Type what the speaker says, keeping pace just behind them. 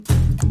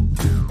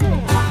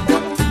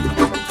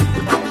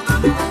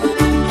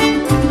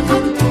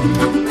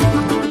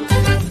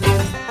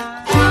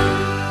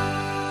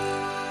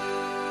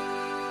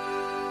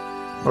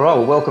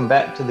Well, welcome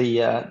back to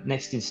the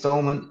next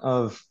instalment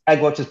of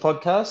Ag Watchers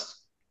podcast.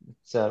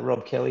 It's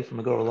Rob Kelly from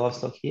Agora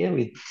Livestock here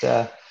with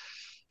the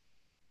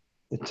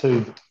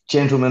two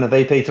gentlemen of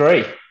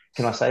EP3.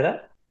 Can I say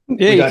that? Yeah,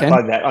 We you don't can.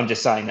 plug that. I'm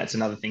just saying that's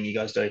another thing you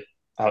guys do, It,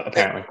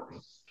 apparently.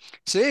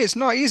 see, it's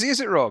not easy, is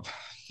it, Rob?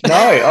 No,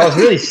 I was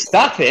really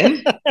stuck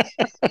then.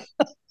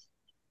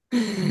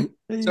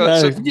 So,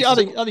 so, Yeah, I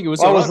think it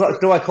was I all was right.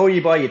 like, do I call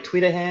you by your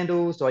Twitter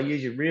handles? Do I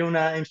use your real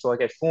names? Do I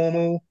go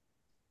formal?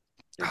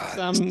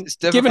 It's it's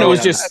given it difficult.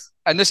 was just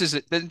And this is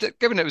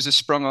given it was a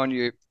sprung on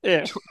you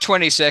yeah.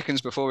 20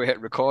 seconds before we hit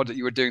record that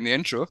you were doing the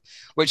intro,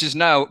 which is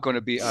now going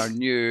to be our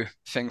new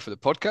thing for the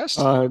podcast.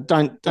 Would you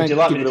Don't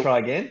like me give it to a try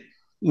again?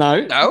 no.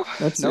 No,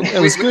 That's no, it.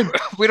 That was good.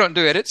 we don't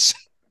do edits.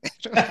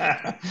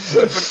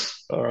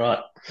 All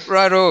right.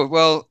 Right. Oh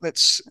well,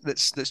 let's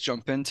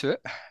jump into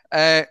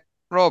it.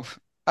 Rob,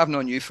 I've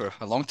known you for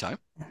a long time.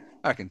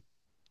 I reckon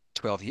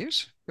 12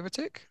 years, give or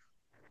take.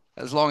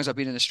 As long as I've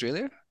been in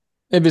Australia.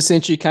 Ever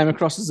since you came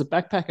across as a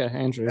backpacker,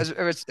 Andrew.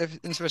 Ever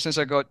since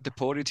I got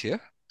deported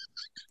here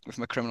with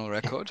my criminal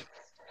record.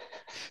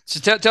 So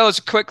tell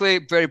us quickly,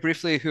 very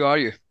briefly, who are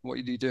you? What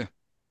do you do?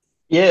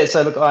 Yeah,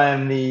 so look, I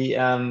am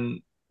the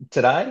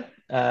today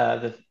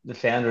the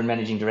founder and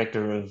managing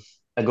director of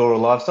Agora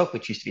Livestock,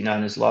 which used to be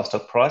known as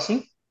Livestock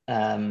Pricing.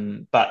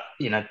 But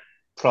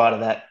prior to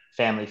that,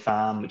 family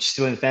farm, which is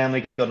still in the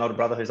family. Got an older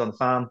brother who's on the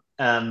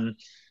farm.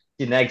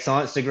 Did an ag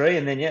science degree,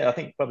 and then I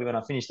think probably when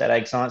I finished that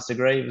ag science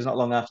degree, it was not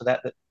long after that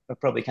I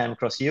probably came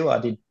across you. I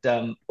did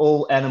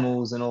all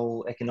animals and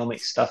all economic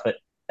stuff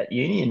at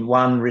uni in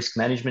one risk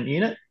management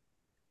unit,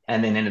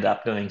 and then ended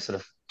up doing sort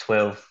of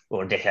 12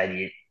 or a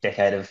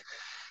decade of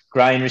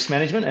grain risk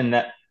management, and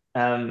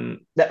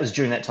that was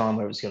during that time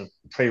where it was kind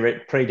of pre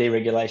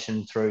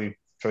deregulation through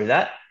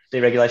that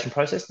deregulation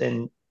process.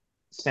 Then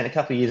spent a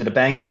couple of years at a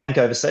bank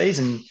overseas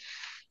and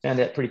found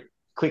out pretty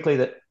quickly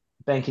that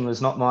banking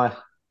was not my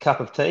cup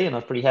of tea, and I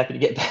was pretty happy to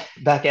get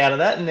back out of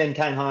that. And then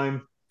came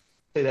home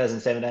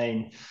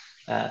 2017,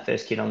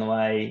 first kid on the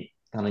way.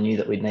 Kind of knew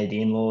that we'd need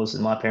the in-laws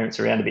and my parents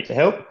around a bit to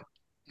help,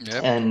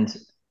 Yep. and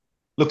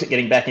looked at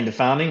getting back into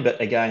farming.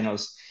 But again, I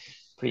was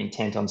pretty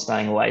intent on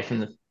staying away from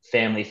the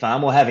family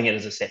farm or having it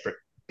as a separate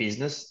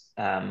business.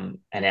 And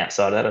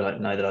outside of that, I don't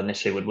know that I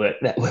necessarily would work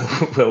that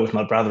well with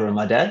my brother and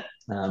my dad.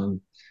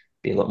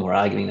 Be a lot more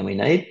arguing than we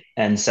need.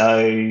 And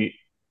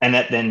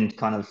that then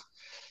kind of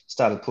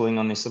started pulling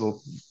on this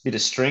little bit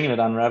of string, and it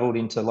unraveled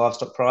into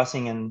livestock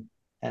pricing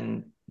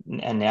and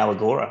now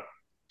Agora.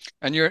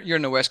 And you're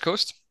in the West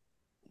Coast?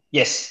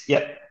 Yes,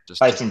 yep,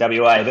 based Just in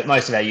WA, but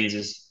most of our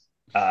users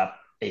are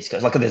East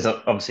Coast. Like there's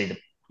obviously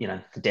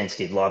the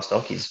density of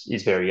livestock is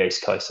very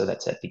East Coast, so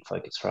that's a big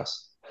focus for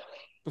us.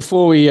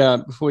 Before we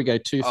go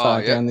too oh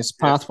far yeah, down this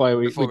yeah. pathway,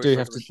 we do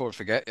have to Before we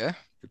forget, yeah.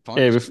 Good point.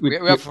 yeah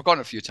We have forgotten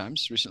a few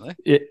times recently.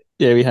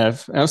 yeah we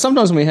have.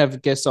 Sometimes when we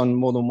have guests on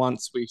more than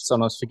once, we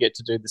sometimes forget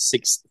to do the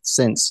sixth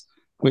sense,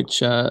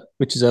 which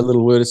is our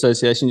little word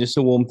association just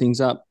to warm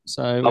things up.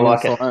 So I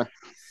like it.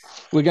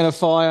 we're going to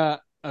fire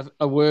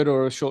a word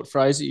or a short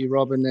phrase at you,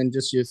 Rob, and then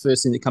just your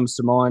first thing that comes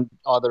to mind,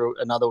 either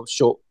another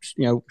short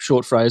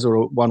phrase or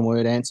a one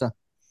word answer.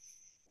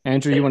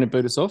 Andrew, you want to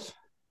boot us off?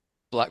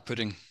 Black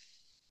pudding.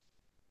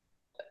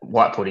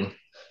 White pudding,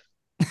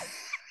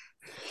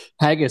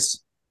 Haggis.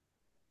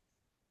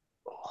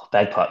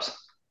 bagpipes,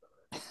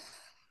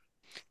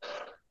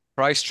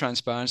 Price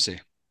transparency.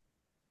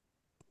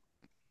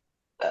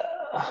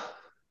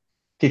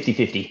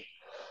 50-50.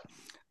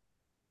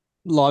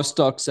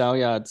 Livestock sale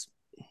yards.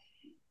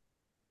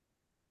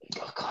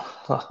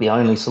 Like the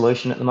only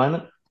solution at the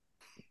moment.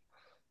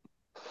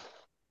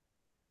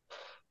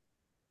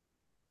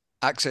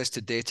 Access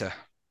to data.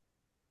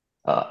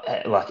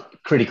 Like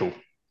critical.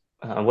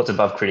 What's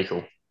above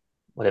critical?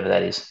 Whatever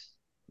that is.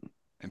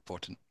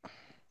 Important.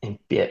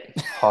 Yeah,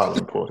 highly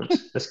important.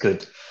 That's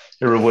good.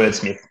 You're a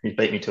wordsmith. You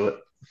beat me to it.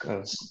 I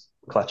was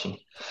clutching.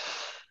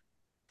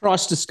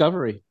 Price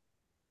discovery.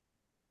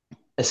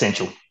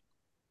 Essential.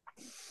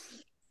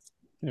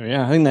 There we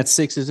are. I think that's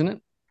six, isn't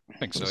it? I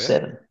think so, yeah.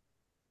 7.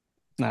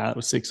 No, that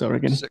was six, I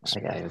reckon. Six.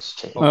 Okay, let's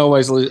check. I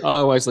always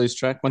lose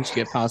track once you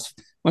get past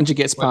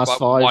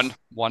five.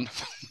 One.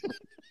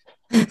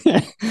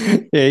 Yeah,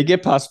 you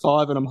get past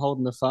five and I'm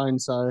holding the phone,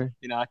 so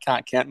I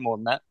can't count more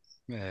than that.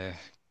 Yeah.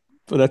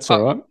 But that's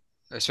all right.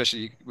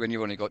 Especially when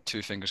you've only got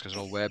two fingers because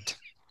they're all webbed.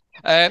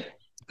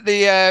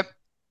 The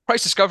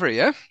price discovery,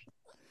 yeah.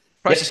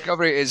 Price Yep.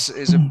 discovery is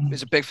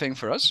a big thing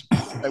for us.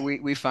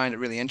 We find it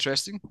really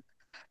interesting.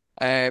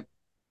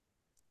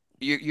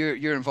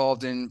 You're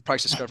involved in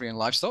price discovery in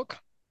livestock.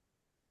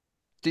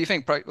 Do you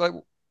think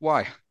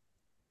why?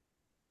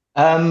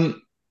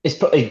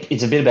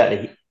 It's a bit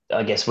about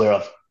I guess where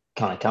I've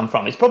kind of come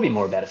from. It's probably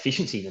more about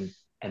efficiency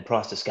and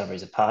price discovery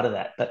is a part of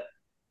that. But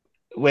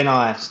when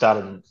I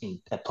started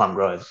at Plum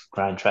Grove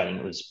grain trading,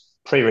 it was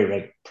pre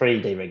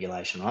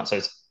deregulation, right?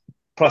 So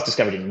price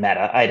discovery didn't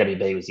matter.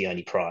 AWB was the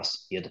only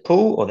price. You had the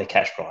pool or the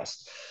cash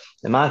price.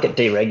 The market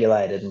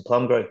deregulated, and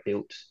Plum Grove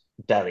built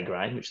Daily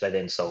Grain, which they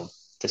then sold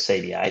to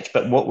CBH.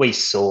 But what we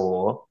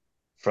saw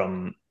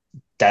from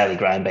daily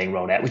grain being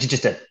rolled out, which is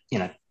just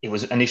it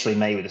was initially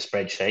me with a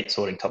spreadsheet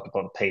sorting top to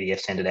bottom PDF,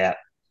 send it out.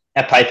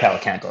 Our PayPal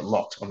account got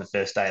locked on the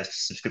first day of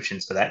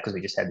subscriptions for that because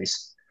we just had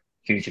this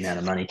huge amount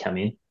of money come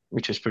in,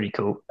 which was pretty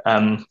cool.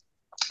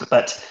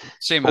 But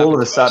Same all of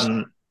happened a to us.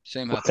 sudden,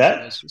 Same what's happened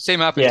to that? us. Same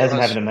happened Yeah, it to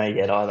hasn't us. happened to me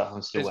yet either.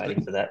 I'm still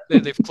waiting for that.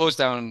 They've closed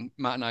down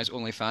Matt and I's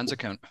OnlyFans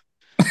account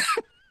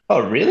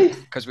Oh, really?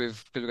 because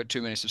we've got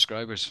too many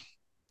subscribers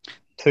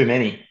Too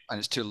many. and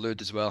it's too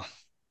lewd as well.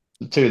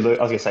 Too lewd.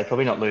 I was going to say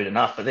probably not lewd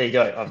enough, but there you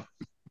go.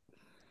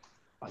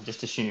 I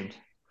just assumed.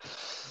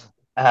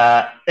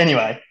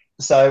 Anyway,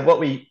 so what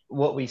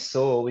we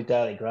saw with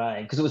daily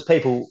grain, because it was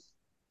people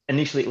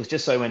initially, it was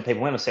just so when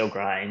people want to sell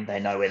grain, they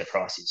know where the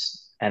price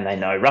is and they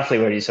know roughly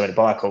where it is. So when a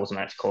buyer calls, and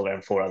they have to call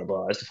around 4 other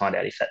buyers to find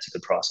out if that's a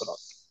good price or not.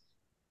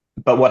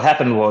 But what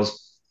happened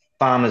was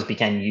farmers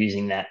began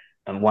using that,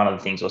 and one of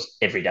the things was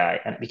every day,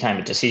 and it became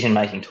a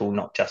decision-making tool,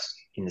 not just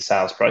in the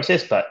sales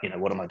process, but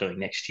what am I doing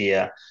next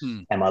year?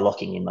 Am I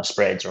locking in my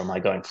spreads, or am I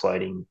going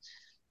floating?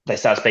 They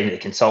started speaking to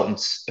the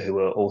consultants who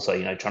were also,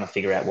 trying to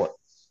figure out what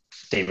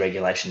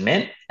deregulation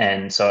meant,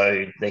 and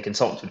so their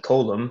consultants would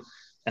call them,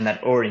 and they'd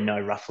already know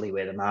roughly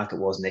where the market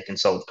was, and their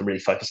consultants could really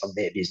focus on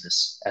their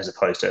business as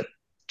opposed to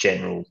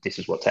general. This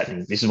is what's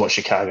happening. This is what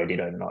Chicago did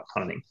overnight,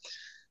 kind of thing.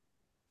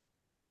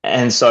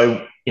 And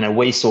so,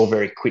 we saw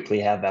very quickly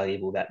how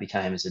valuable that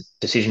became as a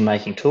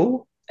decision-making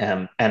tool,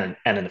 and an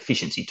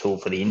efficiency tool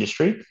for the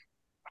industry.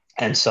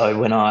 And so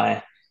when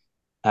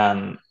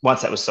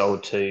once that was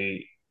sold to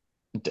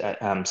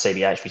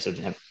CBH, we sort of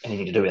didn't have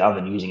anything to do with other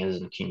than using it as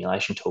an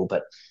accumulation tool.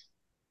 But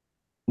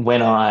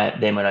when I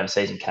then went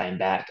overseas and came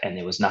back, and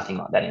there was nothing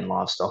like that in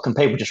livestock, and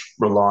people just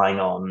relying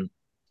on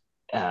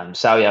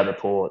sale yard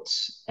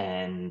reports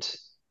and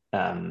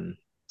being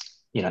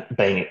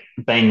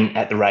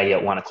at the radio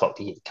at 1 o'clock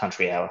to hear the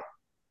country hour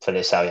for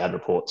their sale yard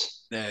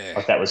reports. Yeah.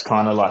 Like that was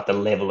kind of like the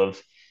level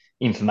of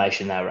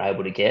information they were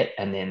able to get.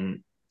 And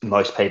then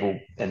most people,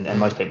 and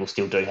most people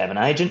still do have an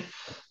agent,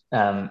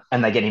 and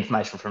they get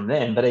information from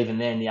them. But even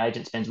then, the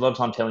agent spends a lot of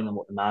time telling them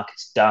what the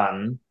market's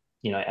done,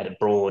 at a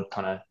broad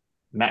kind of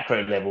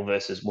macro level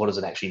versus what does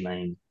it actually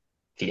mean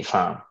for your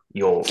farm,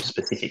 your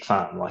specific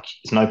farm. Like,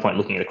 there's no point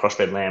looking at a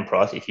crossbred lamb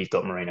price if you've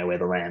got merino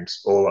weather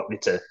lambs, or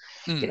it's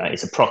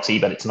a proxy,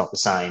 but it's not the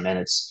same, and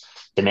its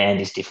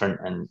demand is different,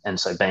 and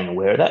so being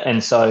aware of that.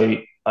 And so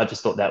I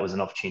just thought that was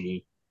an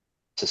opportunity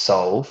to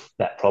solve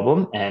that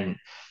problem, and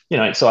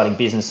exciting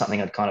business,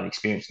 something I'd kind of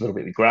experienced a little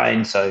bit with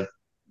grain, so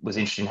was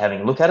interested in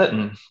having a look at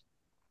it.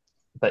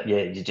 But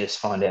yeah, you just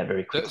find out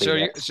very quickly.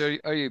 So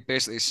are you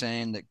basically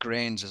saying that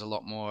grains is a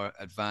lot more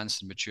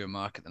advanced and mature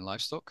market than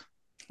livestock?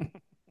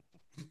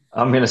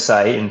 I'm going to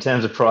say, in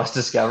terms of price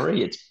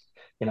discovery, it's,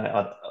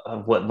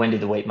 when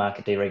did the wheat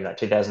market deregulate?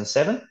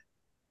 2007?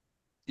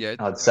 Yeah.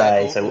 I'd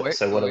say, so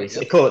what do we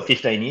say? Yep. Call it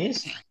 15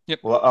 years. Yep.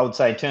 Well, I would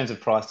say in terms of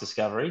price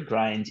discovery,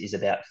 grains is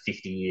about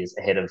 50 years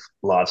ahead of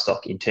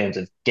livestock in terms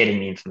of getting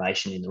the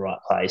information in the right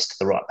place to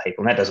the right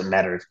people. And that doesn't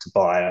matter if it's a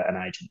buyer, an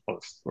agent,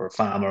 or a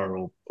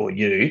farmer, or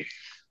you.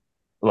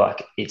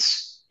 Like,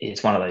 it's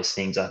one of those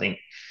things. I think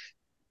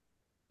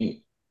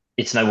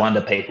it's no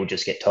wonder people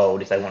just get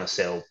told if they want to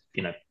sell,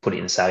 put it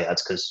in the sale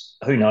yards, because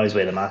who knows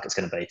where the market's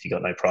going to be if you've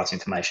got no price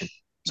information.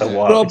 So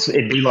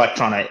it'd be like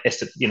trying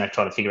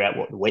to figure out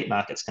what the wheat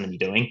market's going to be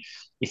doing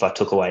if I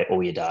took away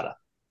all your data.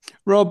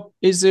 Rob,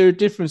 is there a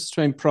difference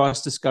between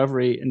price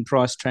discovery and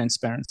price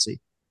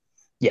transparency?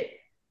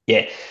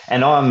 Yeah.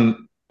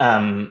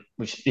 And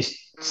which this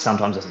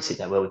sometimes doesn't sit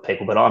that well with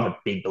people, but I'm a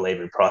big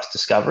believer in price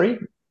discovery,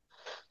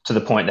 to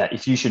the point that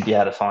if you should be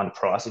able to find a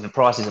price, if a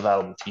price is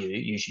available to you,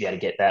 you should be able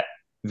to get that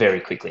very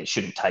quickly. It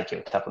shouldn't take you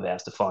a couple of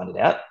hours to find it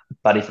out.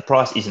 But if the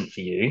price isn't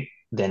for you,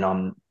 then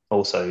I'm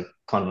also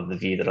kind of the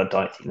view that I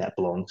don't think that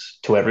belongs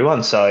to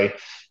everyone. So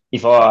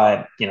if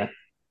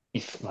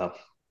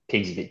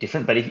pigs are a bit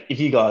different, but if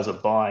you guys are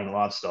buying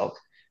livestock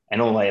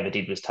and all I ever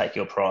did was take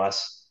your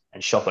price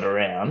and shop it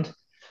around,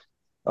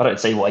 I don't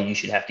see why you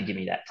should have to give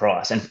me that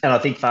price. And I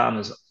think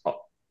farmers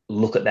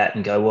look at that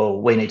and go,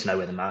 well, we need to know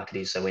where the market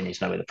is, so we need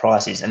to know where the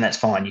price is. And that's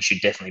fine. You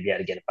should definitely be able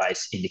to get a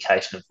base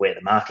indication of where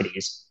the market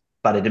is.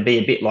 But it'd be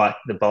a bit like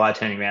the buyer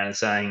turning around and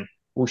saying,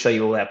 we'll show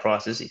you all our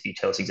prices if you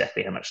tell us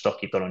exactly how much stock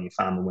you've got on your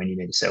farm and when you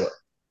need to sell it.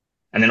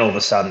 And then all of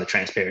a sudden the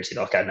transparency,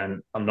 like, okay, no,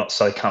 I'm not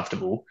so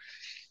comfortable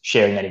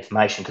sharing that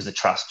information because the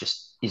trust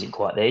just isn't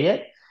quite there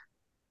yet.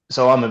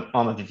 So I'm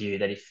of the view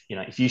that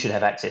if you should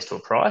have access to a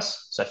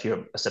price, so if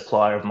you're a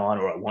supplier of mine,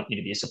 or I want you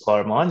to be a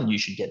supplier of mine, then you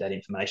should get that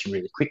information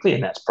really quickly,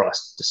 and that's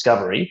price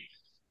discovery.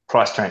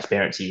 Price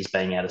transparency is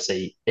being able to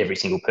see every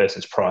single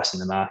person's price in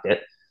the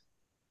market,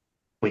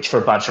 which for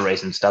a bunch of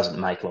reasons doesn't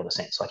make a lot of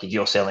sense. Like, if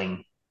you're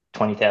selling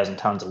 20,000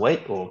 tonnes a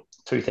week or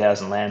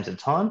 2,000 lambs at a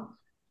time,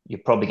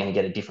 you're probably going to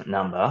get a different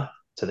number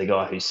to the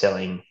guy who's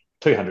selling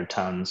 200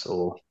 tonnes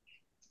or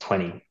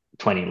 20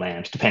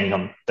 lambs, depending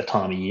on the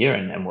time of year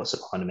and what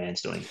supply and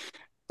demand's doing.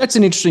 That's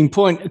an interesting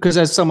point because,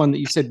 as someone that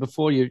you said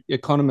before, you're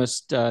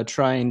economist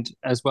trained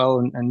as well,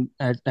 and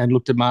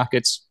looked at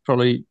markets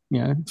probably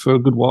for a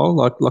good while,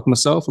 like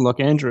myself and like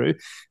Andrew,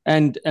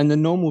 and the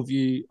normal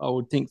view I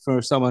would think for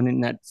someone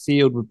in that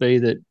field would be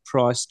that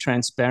price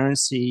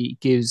transparency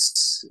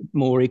gives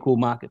more equal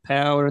market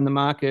power in the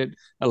market,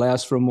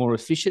 allows for a more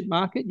efficient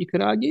market. You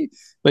could argue,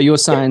 but you're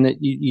saying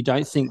that you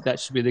don't think that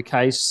should be the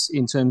case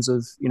in terms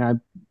of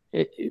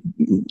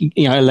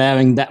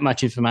allowing that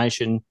much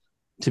information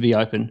to be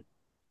open.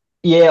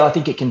 Yeah, I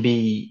think it can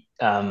be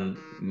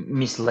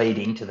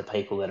misleading to the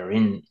people that are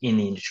in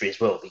the industry as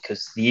well,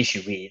 because the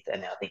issue with,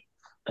 and I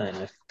don't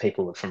know if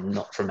people are from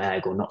not from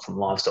ag or not from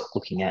livestock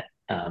looking at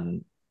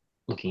the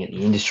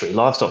industry,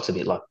 livestock's a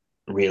bit like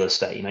real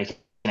estate. You can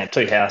have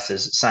two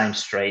houses, same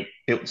street,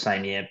 built the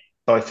same year,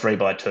 both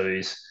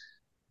 3x2s,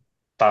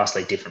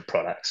 vastly different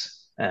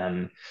products.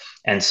 And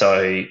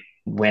so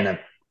when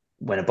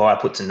a buyer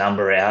puts a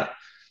number out,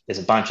 there's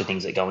a bunch of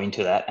things that go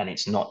into that, and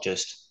it's not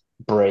just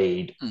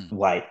breed,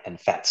 weight, and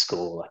fat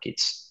score. Like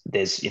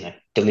there's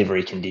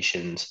delivery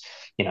conditions.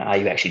 Are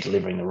you actually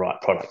delivering the right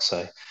product?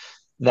 So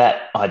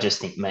that, I just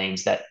think,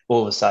 means that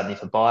all of a sudden,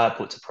 if a buyer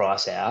puts a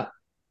price out,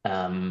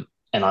 and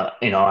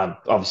I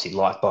obviously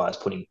like buyers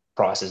putting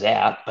prices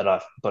out, but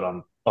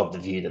I'm of the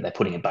view that they're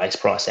putting a base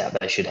price out.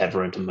 They should have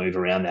room to move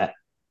around that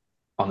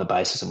on the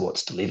basis of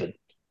what's delivered.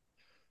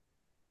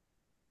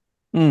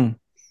 No,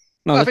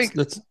 I think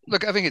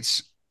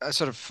it's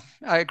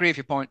I agree with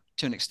your point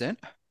to an extent.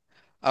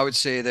 I would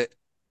say that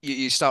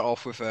you start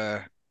off with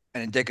an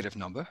indicative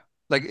number.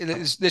 Like,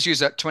 let's use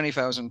that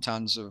 20,000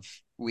 tons of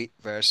wheat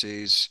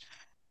versus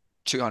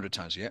 200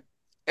 tons. Yeah,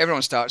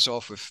 everyone starts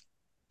off with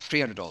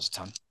 $300 a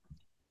ton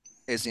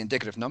is the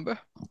indicative number,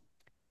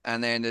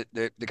 and then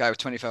the guy with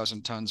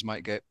 20,000 tons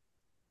might get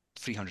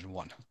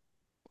 301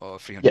 or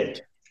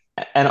 300.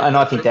 Yeah, and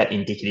I think that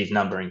indicative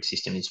numbering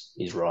system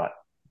is right.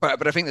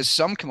 But I think there's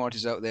some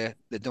commodities out there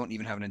that don't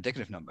even have an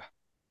indicative number.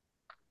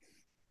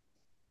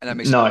 And that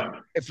makes no.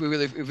 If we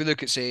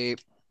look at, say,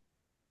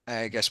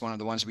 I guess one of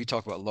the ones we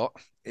talk about a lot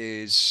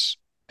is.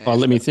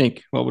 Let me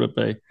think. What would it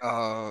be?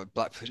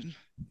 Black pudding,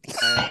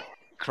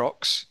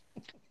 Crocs.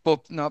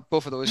 Both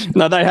of those.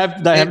 No, they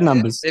have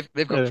numbers.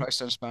 They've got price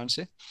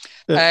transparency,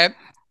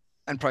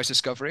 and price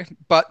discovery.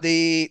 But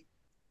the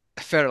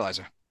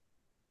fertilizer,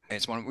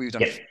 it's one we've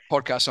done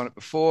podcasts on it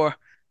before.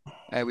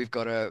 We've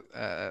got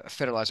a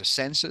fertilizer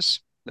census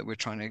that we're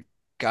trying to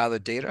gather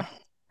data.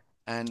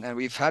 And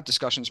we've had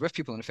discussions with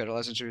people in the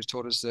fertilizer industry who's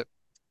told us that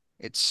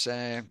it's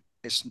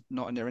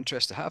not in their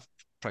interest to have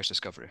price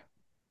discovery.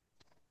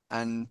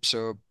 And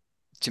so,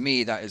 to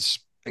me, that is,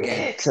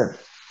 again,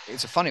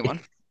 it's a funny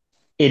one.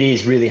 It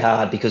is really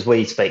hard, because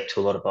we speak to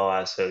a lot of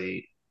buyers who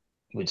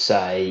would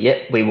say,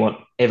 "Yep, we want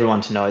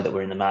everyone to know that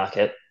we're in the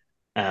market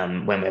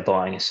when we're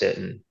buying a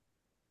certain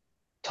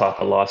type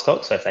of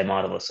livestock." So if they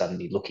might all of a sudden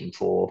be looking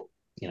for,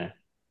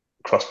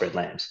 crossbred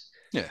lambs.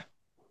 Yeah.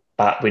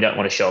 But we don't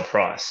want to show a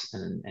price.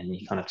 And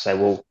you kind of say,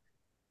 well,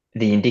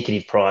 the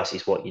indicative price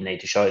is what you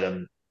need to show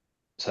them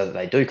so that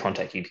they do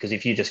contact you. Because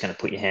if you're just going to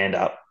put your hand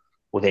up,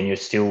 well, then you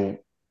still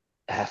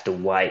have to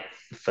wait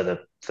for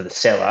the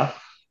seller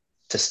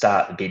to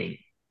start the bidding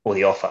or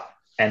the offer.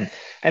 And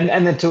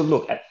then to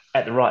look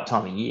at the right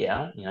time of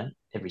year,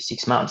 every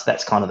 6 months,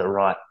 that's kind of the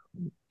right,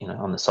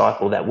 on the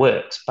cycle that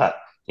works. But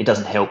it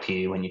doesn't help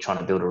you when you're trying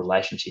to build a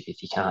relationship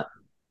if you can't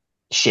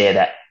share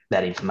that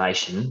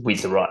information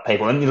with the right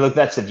people. And look,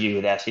 that's the view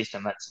with our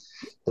system. That's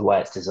the way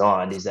it's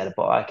designed, is that a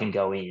buyer can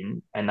go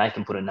in and they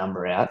can put a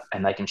number out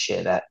and they can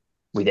share that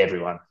with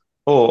everyone.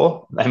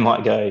 Or they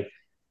might go,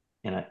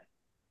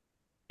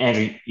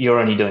 Andrew, you're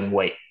only doing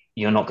wheat.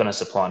 You're not going to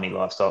supply me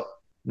livestock.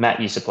 Matt,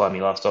 you supply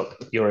me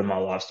livestock. You're in my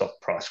livestock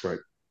price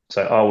group.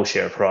 So I will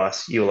share a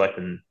price. You'll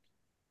open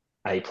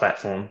a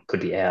platform,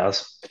 could be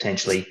ours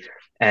potentially,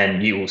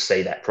 and you will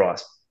see that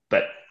price.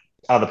 But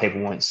other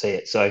people won't see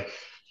it. So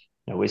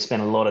we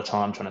spend a lot of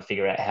time trying to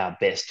figure out how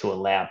best to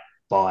allow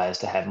buyers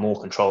to have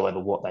more control over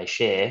what they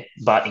share,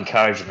 but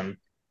encourage them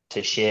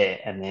to share.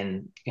 And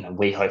then,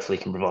 we hopefully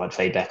can provide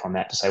feedback on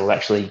that to say, well,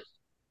 actually,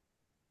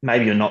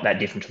 maybe you're not that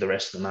different to the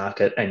rest of the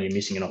market and you're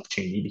missing an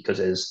opportunity because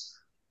there's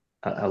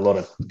a lot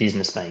of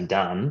business being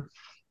done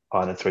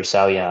either through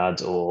sale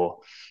yards or,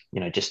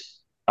 just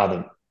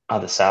other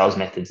sales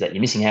methods that you're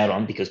missing out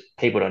on because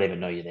people don't even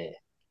know you're there.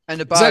 And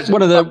the buyers,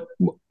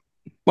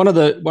 one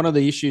of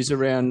the issues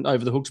around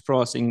over the hooks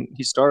pricing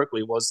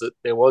historically was that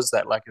there was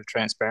that lack of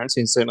transparency,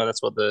 and certainly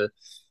that's what the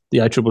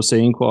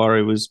ACCC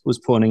inquiry was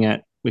pointing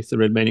at with the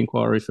red meat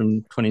inquiry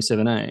from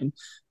 2017.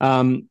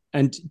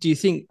 And do you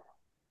think,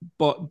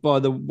 by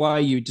the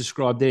way you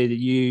described there, that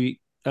you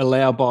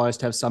allow buyers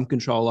to have some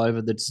control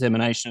over the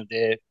dissemination of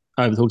their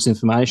over the hooks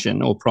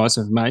information or price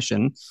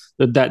information,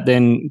 that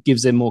then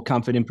gives them more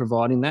comfort in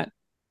providing that?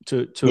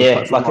 I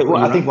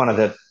think one of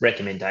the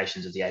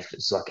recommendations of the ACCC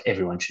is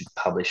everyone should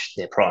publish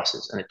their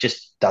prices, and it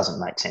just doesn't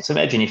make sense.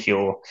 Imagine if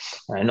you're,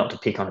 not to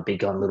pick on a big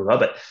guy and little guy,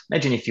 but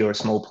imagine if you're a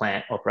small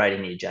plant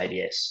operating near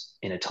JBS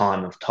in a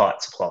time of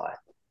tight supply,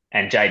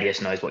 and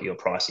JBS knows what your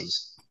price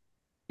is.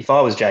 if I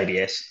was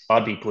JBS,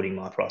 I'd be putting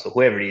my price or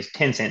whoever it is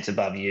 10 cents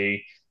above you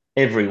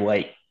every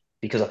week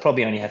because I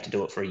probably only have to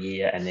do it for a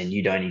year and then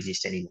you don't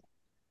exist anymore.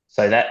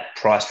 So that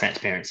price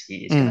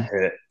transparency is going to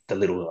hurt the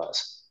little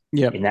guys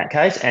in that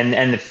case. And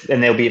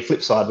there'll be a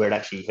flip side where it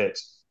actually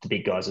hurts the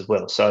big guys as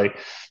well. So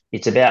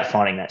it's about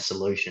finding that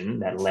solution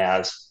that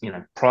allows,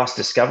 price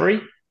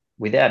discovery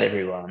without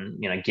everyone,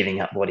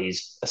 giving up what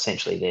is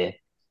essentially their,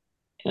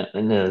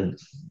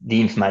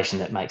 the information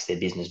that makes their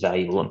business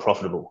valuable and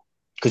profitable.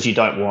 Because we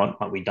don't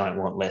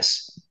want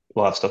less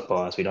livestock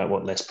buyers. We don't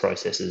want less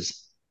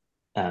processors.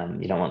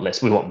 You don't want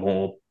less. We want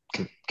more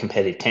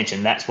competitive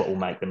tension. That's what will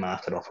make the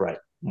market operate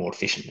more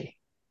efficiently.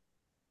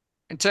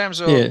 In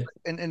terms of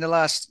in the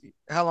last,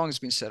 how long has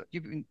it been set up?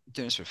 You've been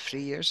doing this for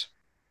 3 years?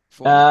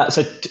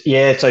 So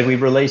we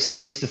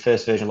released the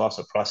first version of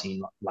livestock pricing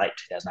in late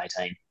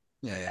 2018.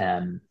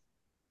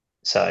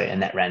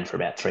 And that ran for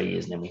about 3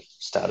 years, and then we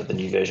started the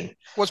new version.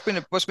 What's been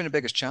the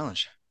biggest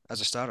challenge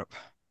as a startup?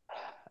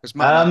 Because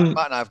Matt and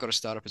I have got a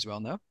startup as well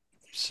now.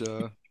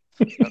 So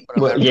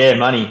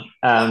money.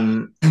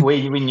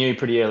 We knew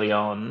pretty early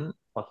on,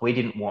 like we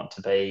didn't want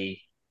to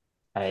be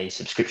a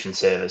subscription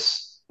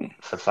service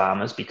for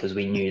farmers because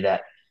we knew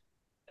that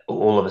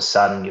all of a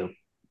sudden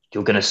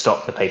you're going to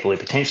stop the people who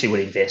potentially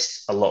would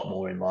invest a lot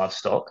more in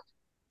livestock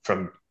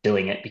from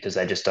doing it because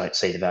they just don't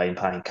see the value in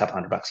paying a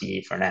couple $100 a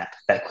year for an app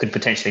that could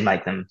potentially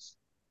make them,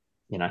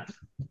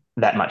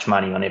 that much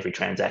money on every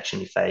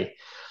transaction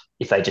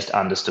if they just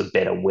understood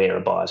better where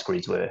a buyer's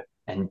grids were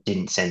and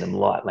didn't send them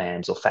light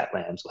lambs or fat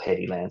lambs or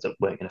heavy lambs that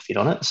weren't going to fit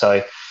on it.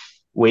 So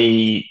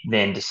we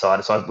then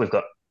decided,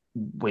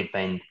 we've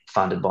been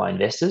funded by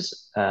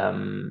investors.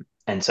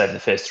 And so for the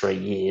first 3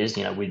 years,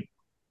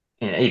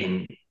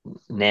 even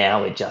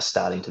now we're just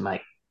starting to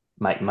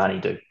make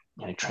money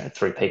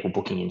through people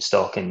booking in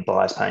stock and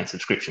buyers paying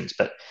subscriptions.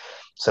 But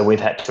so we've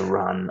had to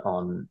run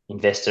on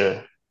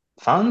investor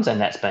funds,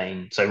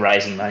 and so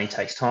raising money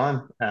takes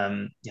time.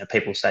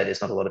 People say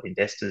there's not a lot of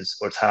investors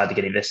or it's hard to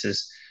get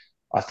investors.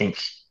 I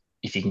think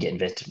if you can get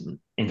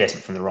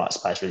investment from the right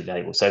space, really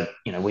valuable. So,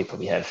 we've got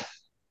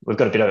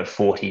a bit over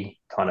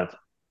 40 kind of,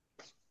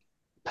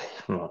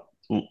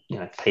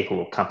 people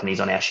or companies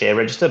on our share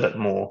register, but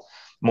more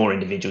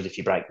individuals if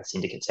you break the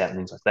syndicates out and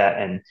things like that.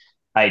 And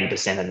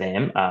 80% of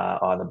them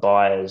are either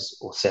buyers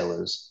or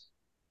sellers,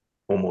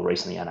 or more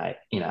recently,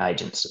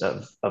 agents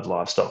of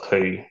livestock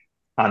who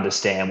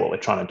understand what we're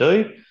trying to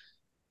do.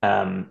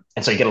 And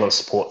so you get a lot of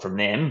support from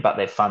them, but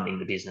they're funding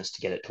the business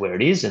to get it to where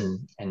it is.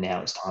 And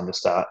now it's time to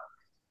start,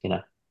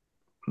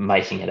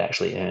 making it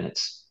actually earn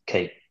its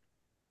keep.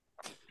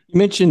 You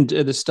mentioned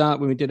at the start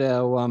when we did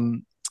our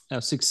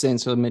 6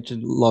 cents, I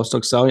mentioned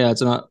livestock sale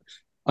yards, and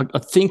I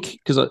think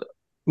because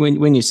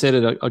when you said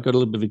it, I got a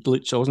little bit of a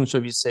glitch. I wasn't sure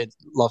if you said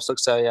livestock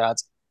sale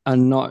yards are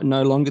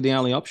no longer the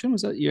only option.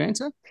 Was that your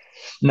answer?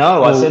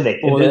 No, I said that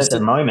at the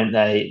moment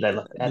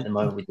at the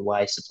moment with the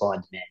way supply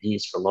and demand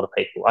is for a lot of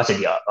people. I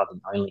said are the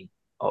only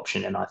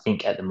option, and I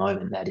think at the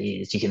moment that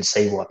is. You can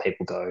see why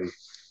people go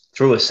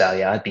through a sale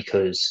yard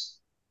because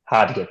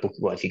hard to get book.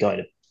 Well, if you're going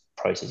to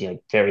process,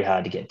 very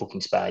hard to get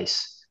booking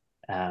space.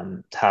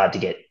 It's hard to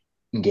get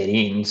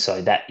in,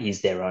 so that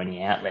is their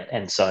only outlet.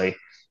 And so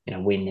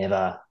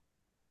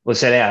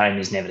our aim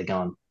is never to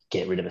go and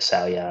get rid of a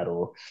sale yard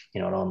or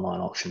an online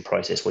auction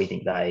process. We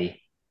think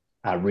they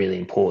are really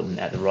important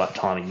at the right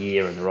time of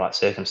year and the right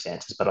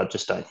circumstances, but I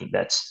just don't think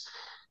that's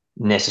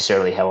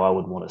necessarily how I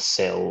would want to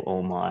sell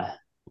all my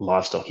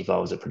livestock if I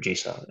was a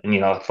producer. And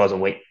if I was a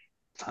wheat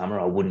farmer,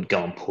 I wouldn't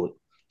go and put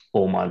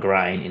all my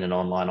grain in an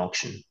online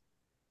auction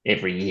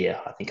every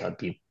year. I think I'd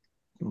be,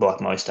 like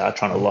most are,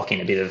 trying to lock in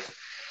a bit of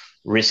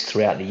risk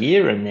throughout the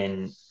year and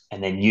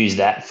then use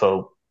that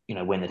for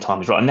when the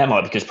time is right. And that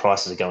might be because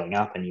prices are going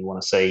up and you want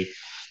to see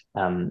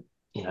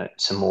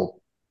some more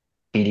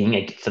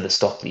bidding for the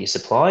stock that you're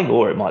supplying,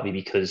 or it might be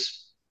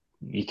because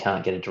you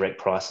can't get a direct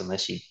price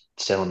unless you're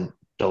selling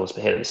dollars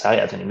per head at the sale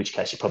yards, and in which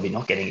case you're probably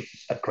not getting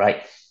a great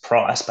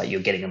price, but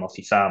you're getting them off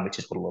your farm, which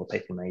is what a lot of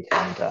people need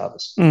heading to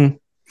harvest.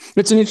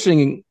 It's an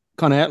interesting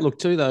kind of outlook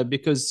too, though,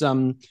 because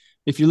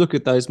if you look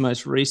at those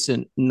most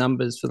recent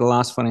numbers for the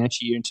last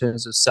financial year in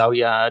terms of sale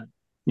yard,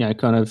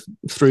 kind of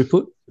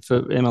throughput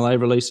for MLA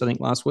release, I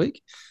think last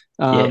week,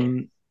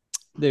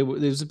 there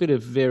was a bit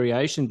of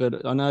variation,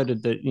 but I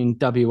noted that in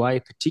WA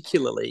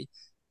particularly,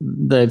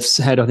 they've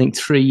had, I think,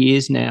 3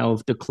 years now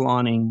of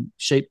declining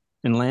sheep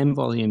and lamb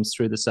volumes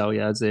through the sale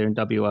yards there in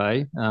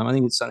WA. I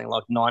think it's something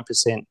like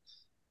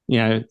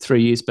 9%,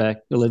 3 years back,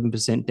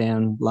 11%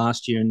 down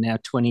last year, and now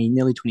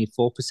nearly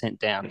 24%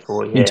 down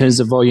in terms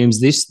of volumes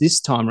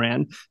this time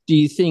around. Do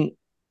you think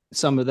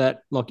some of that,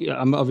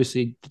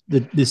 obviously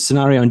the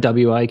scenario in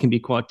WA can be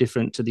quite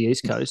different to the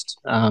East Coast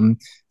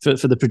for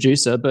the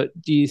producer, but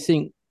do you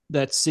think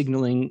that's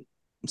signalling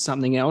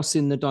something else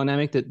in the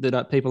dynamic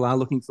that people are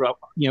looking for,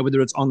 whether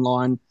it's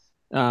online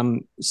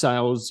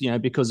sales,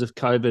 because of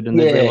COVID, and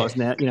they've realised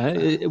now,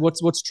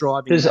 what's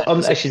driving that?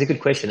 Actually, it's a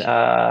good question.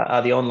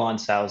 Are the online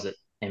sales that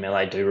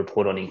MLA do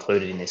report on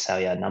included in their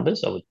sale yard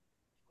numbers? I would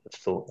have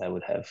thought they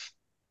would have.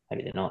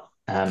 Maybe they're not.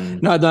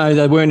 No,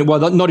 they weren't.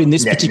 Well, not in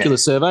this No, particular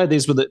survey.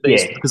 These were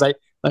yeah, because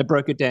they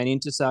broke it down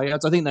into sale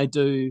yards. I think they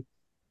do.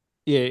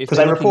 Yeah, if because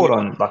they're they looking report at,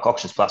 on like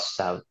Auctions Plus.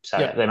 So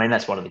yep. I mean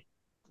that's one of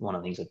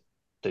the things I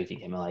do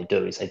think MLA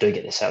do is they do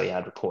get their sale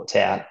yard reports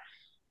out.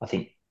 I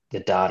think the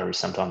data is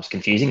sometimes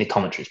confusing. The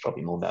commentary is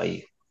probably more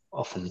value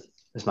often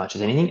as much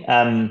as anything.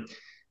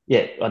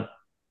 Yeah,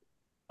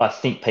 I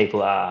think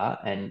people are,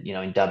 and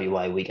in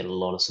WA we get a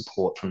lot of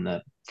support from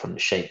the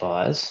sheep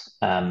buyers.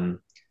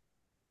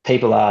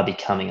 People are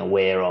becoming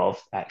aware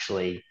of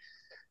actually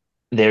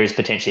there is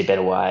potentially a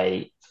better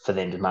way for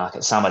them to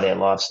market some of their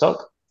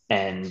livestock,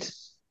 and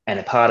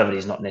a part of it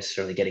is not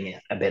necessarily getting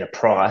a better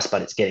price,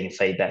 but it's getting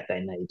feedback they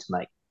need to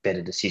make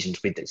better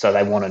decisions with it. So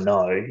they want to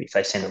know if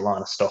they send a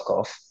line of stock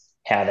off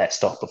how that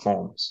stock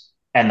performs,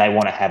 and they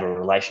want to have a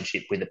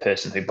relationship with the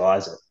person who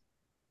buys it.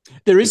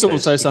 There is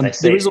Because also if they some.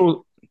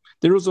 see,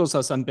 There is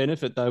also some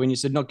benefit though when you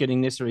said not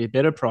getting necessarily a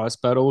better price,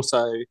 but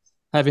also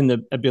having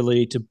the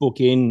ability to book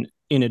in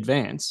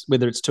advance,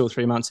 whether it's 2 or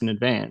 3 months in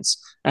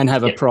advance, and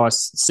have a yep,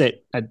 price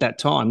set at that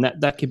time.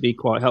 That could be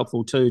quite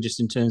helpful too, just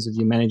in terms of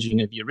your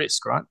managing of your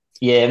risk, right?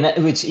 yeah, and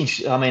it's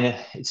interesting. I mean,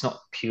 it's not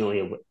purely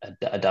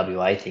a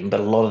WA thing, but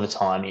a lot of the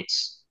time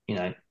it's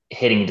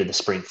heading into the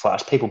spring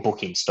flush. People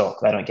book in stock;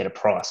 they don't get a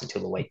price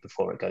until the week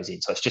before it goes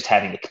in. So it's just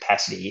having the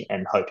capacity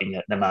and hoping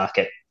that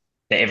that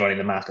everyone in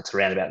the market's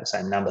around about the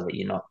same number, that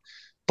you're not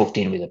booked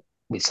in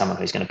with someone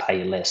who's going to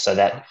pay you less. So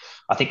that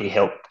I think we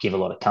help give a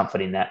lot of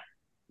comfort in that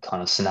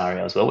kind of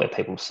scenario as well, where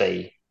people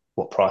see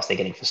what price they're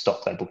getting for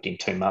stock they booked in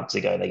 2 months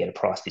ago. They get a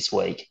price this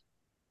week,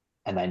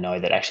 and they know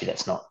that actually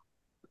that's not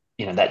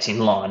that's in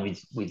line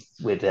with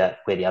where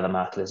the other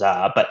marketers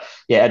are. But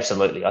yeah,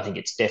 absolutely, I think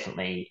it's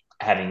definitely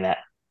having that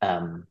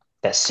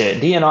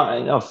certainty. And I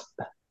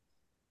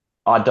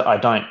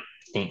don't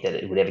think that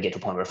it would ever get to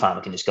a point where a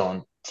farmer can just go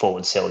and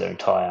forward sell their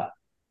entire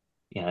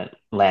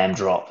lamb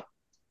drop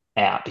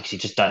out, because you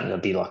just don't. It'll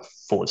be like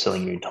forward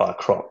selling your entire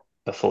crop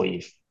before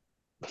you've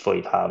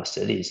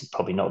harvested is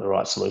probably not the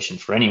right solution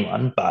for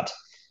anyone.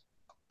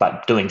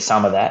 But doing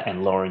some of that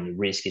and lowering the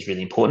risk is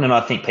really important. And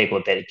I think people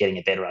are getting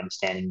a better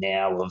understanding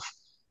now of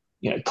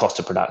cost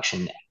of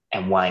production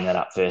and weighing that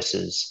up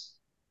versus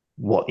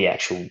what the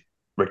actual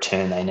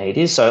return they need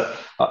is. So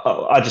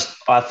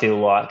I feel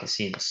like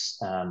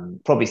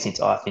probably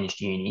since I finished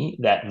uni,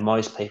 that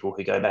most people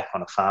who go back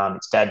on a farm,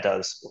 it's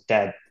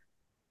dad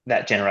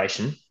that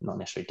generation, not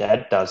necessarily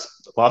dad, does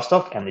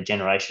livestock, and the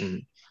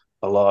generation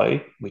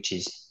below, which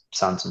is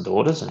sons and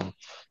daughters, and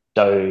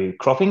doe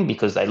cropping,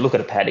 because they look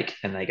at a paddock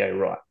and they go,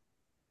 right,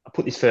 I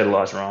put this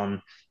fertilizer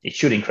on, it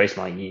should increase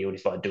my yield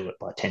if I do it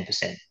by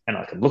 10%. And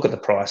I can look at the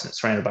price and it's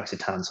 $300 a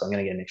ton, so I'm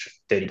going to get an extra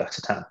 $30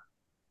 a ton.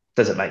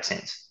 Does it make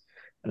sense?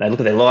 And they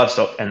look at their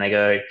livestock and they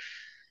go,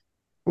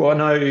 well, I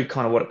know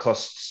kind of what it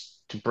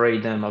costs to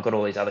breed them. I've got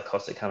all these other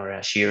costs that come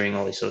around shearing,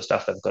 all this sort of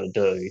stuff that I've got to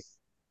do.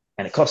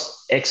 And it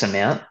costs X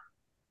amount,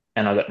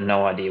 and I've got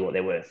no idea what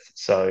they're worth.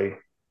 So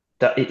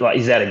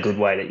is that a good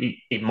way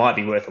it might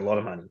be worth a lot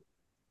of money,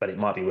 but it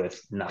might be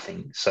worth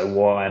nothing. So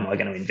why am I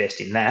going to invest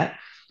in that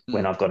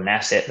when I've got an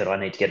asset that I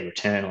need to get a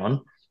return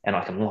on, and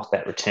I can lock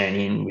that return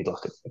in with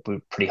like a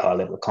pretty high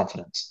level of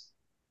confidence?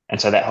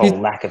 And so that whole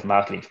lack of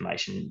market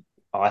information,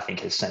 I think,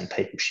 has seen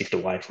people shift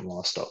away from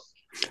livestock.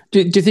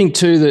 Do you think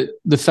too that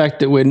the fact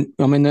that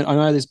I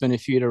know there's been a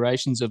few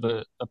iterations of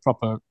a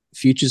proper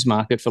futures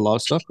market for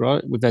livestock,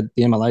 right? We've had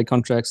the MLA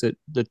contracts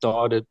that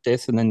died a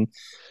death, and then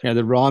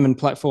the Ryman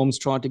platforms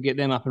tried to get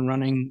them up and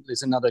running.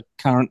 There's another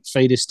current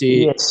feeder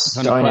steer Yes,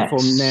 kind of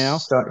platform now.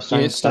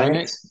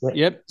 StoneX.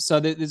 Yep.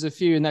 So there's a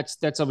few, and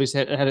that's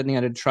obviously had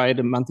a trade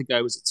a month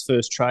ago. Was its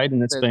first trade,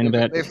 and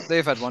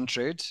they've had one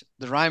trade.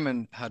 The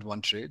Ryman had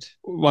one trade.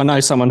 Well, I know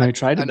someone who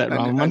traded that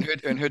Ryman one.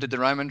 And who did the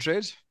Ryman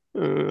trade?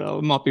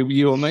 It might be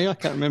you or me. I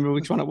can't remember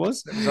which one it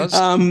was. It was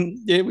us.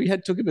 Yeah, we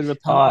took a bit of a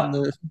punt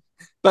on the.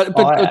 But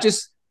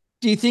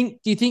do you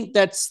think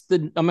that's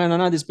the? I mean, I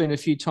know there's been a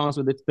few times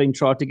where it's been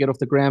tried to get off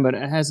the ground, but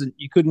it hasn't.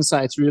 You couldn't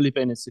say it's really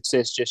been a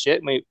success just yet.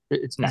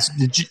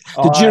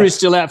 The jury's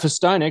still out for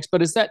StoneX,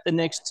 but is that the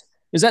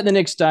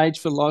next stage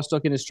for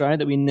livestock in Australia,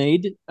 that we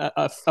need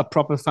a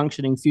proper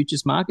functioning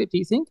futures market? Do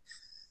you think?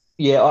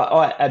 Yeah,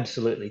 I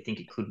absolutely think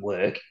it could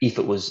work if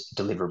it was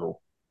deliverable,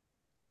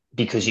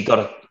 because you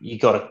got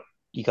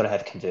to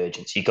have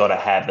convergence. You got to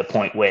have the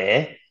point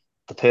where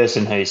the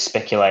person who's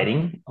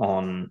speculating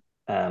on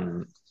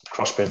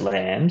crossbred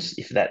lambs,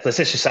 let's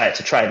just say it's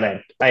a trade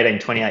lamb, 18,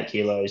 28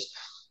 kilos,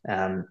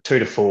 2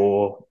 to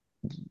 4,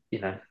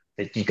 you've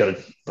got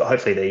to,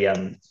 hopefully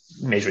the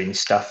measuring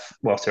stuff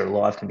whilst they're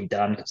alive can be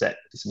done, because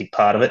that's a big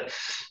part of it.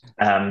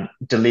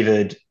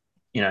 Delivered,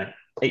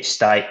 each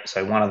state,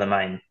 so one of the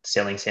main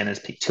selling centres,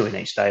 pick 2 in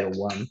each state or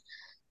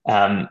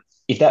 1.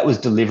 If that was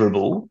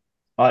deliverable,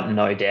 I'd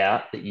no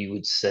doubt that you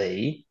would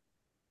see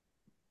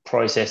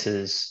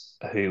processors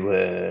who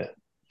were,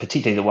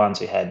 particularly the ones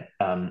who had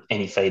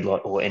any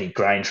feedlot or any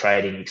grain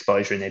trading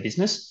exposure in their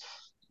business,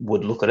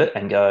 would look at it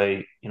and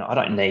go, I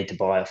don't need to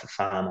buy off a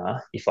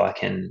farmer if I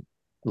can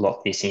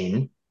lock this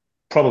in.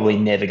 Probably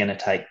never going to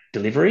take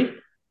delivery,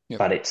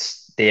 but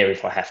it's there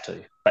if I have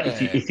to. But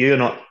if it's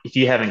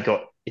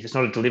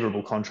not a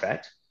deliverable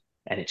contract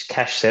and it's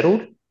cash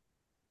settled,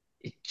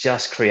 it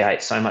just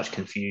creates so much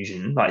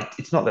confusion. Like,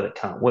 it's not that it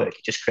can't work;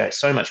 it just creates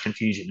so much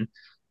confusion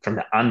from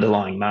the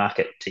underlying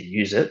market to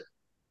use it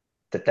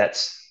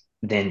that's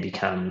then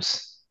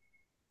becomes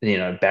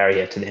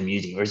barrier to them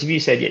using. Whereas if you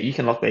said, yeah, you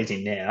can lock these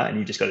in now, and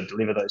you just got to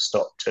deliver those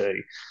stock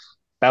to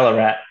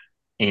Ballarat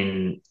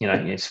in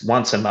it's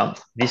once a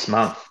month, this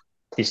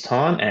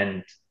time,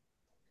 and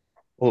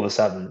all of a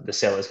sudden the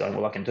seller's going,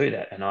 well, I can do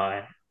that, and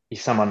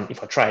if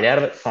I trade out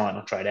of it, fine,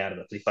 I'll trade out of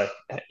it. But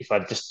if I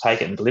just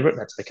take it and deliver it,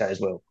 that's okay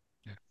as well.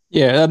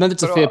 Yeah, I mean,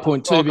 that's a fair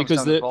point too,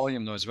 because the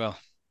volume though as well.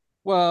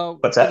 Well,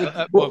 what's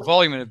that?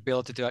 Volume and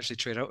ability to actually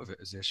trade out of it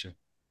is the issue.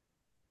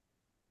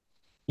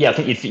 Yeah, I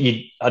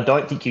think I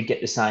don't think you'd get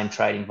the same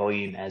trading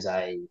volume as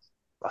a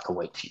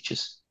wheat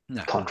futures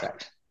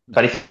contract. No.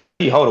 But if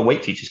you hold a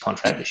wheat futures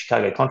contract, the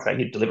Chicago contract,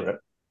 you'd deliver it.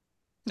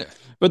 Yeah,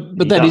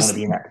 but that is, want to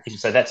be in that position,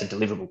 so that's a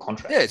deliverable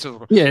contract.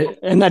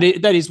 And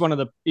that is one of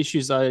the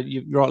issues, though,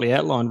 you rightly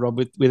outlined,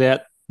 Rob,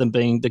 without them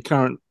being the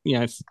current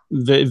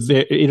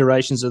the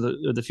iterations of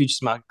the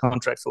futures market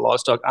contract for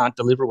livestock aren't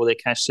deliverable; they're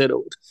cash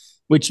settled,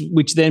 which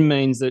then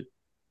means that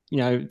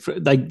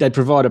they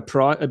provide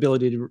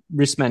ability to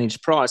risk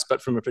manage price,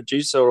 but from a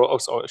producer, or I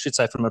should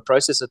say from a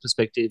processor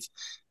perspective,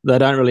 they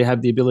don't really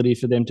have the ability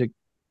for them to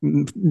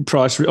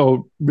price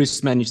or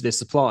risk manage their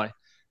supply,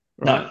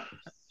 right? No.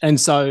 And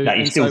so,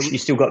 you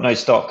still got no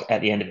stock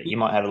at the end of it. You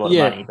might have a lot of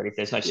money, but if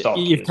there's no stock,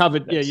 you've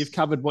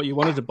covered what you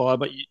wanted to buy.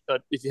 But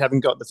if you haven't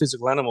got the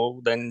physical animal,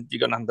 then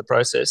you've got nothing to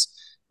process,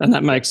 and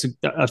that makes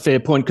a fair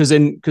point. Because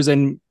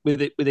then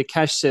with a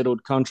cash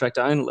settled contract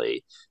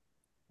only,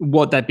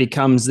 what that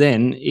becomes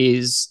then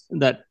is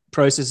that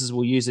processors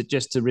will use it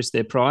just to risk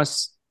their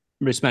price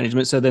risk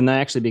management. So then they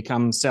actually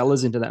become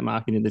sellers into that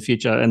market in the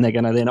future, and they're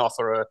going to then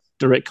offer a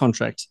direct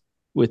contract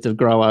with the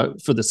grower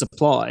for the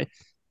supply.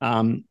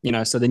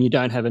 So then you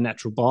don't have a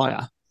natural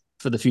buyer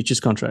for the futures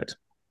contract.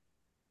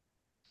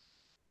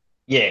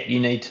 Yeah,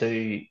 you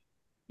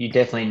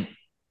definitely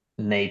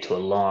need to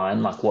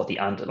align what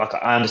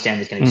I understand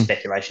there's going to be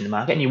speculation in the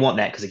market, and you want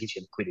that because it gives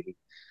you liquidity.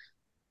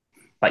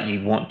 But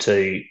you want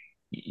to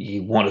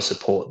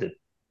support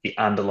the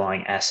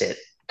underlying asset,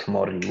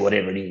 commodity,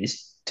 whatever it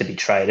is, to be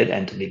traded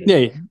and to be.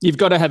 Yeah, you've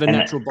got to have a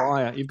natural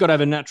buyer. You've got to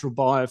have a natural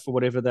buyer for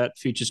whatever that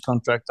futures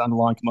contract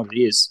underlying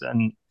commodity is,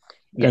 and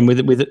with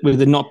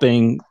it not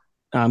being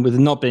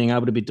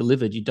able to be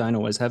delivered, you don't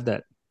always have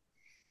that.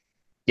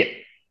 Yep,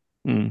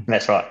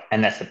 that's right,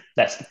 and that's the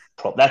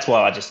problem. That's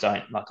why I just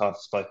don't I've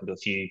spoken to a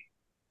few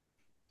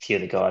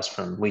of the guys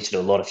we used to do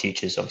a lot of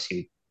futures,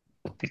 obviously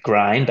with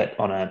grain, but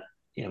on our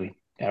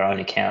own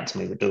accounts,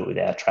 and we would do it with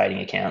our trading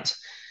accounts.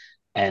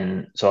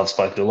 And so I've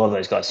spoken to a lot of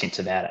those guys since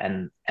about it,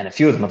 and a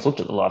few of them have looked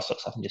at the livestock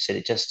stuff and just said,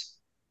 it just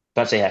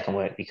don't see how it can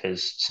work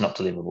because it's not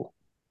deliverable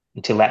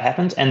until that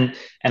happens. And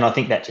I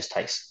think that just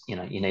takes, you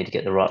need to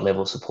get the right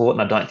level of support.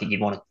 And I don't think you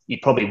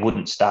probably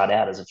wouldn't start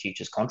out as a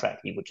futures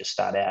contract. You would just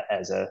start out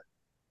as a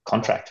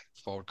contract.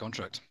 Forward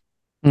contract.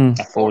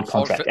 A forward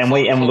contract. And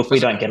we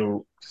don't get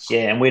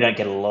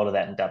a lot of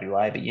that in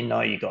WA, but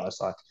you guys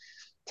like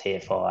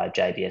TFI,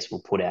 JBS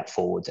will put out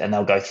forwards and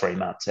they'll go 3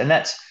 months. And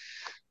that's,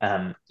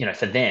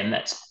 for them,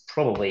 that's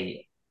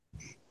probably...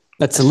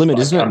 That's the limit,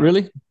 isn't it,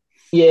 really?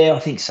 Yeah, I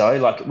think so.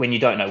 When you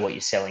don't know what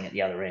you're selling at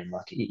the other end,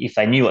 if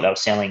they knew what they were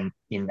selling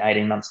in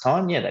 18 months'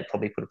 time, they'd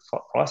probably put a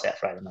price out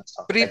for 18 months'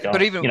 time.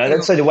 But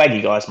even so the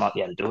Wagyu guys might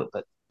be able to do it,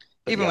 but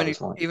even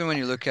when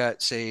you look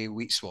at, say,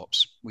 wheat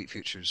swaps, wheat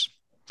futures,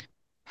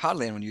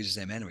 hardly anyone uses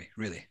them anyway,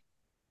 really.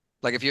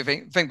 If you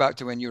think back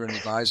to when you were an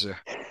advisor,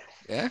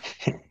 yeah.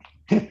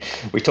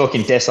 We're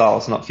talking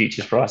deciles, not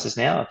futures prices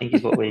now, I think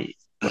is what I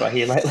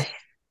hear lately.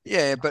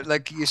 Yeah, but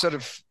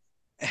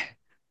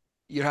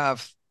you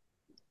have,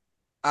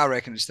 I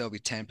reckon it'd still be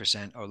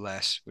 10% or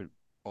less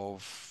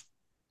of.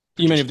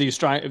 You mean of the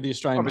Australian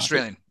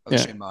market?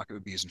 Australian market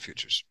would be using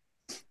futures.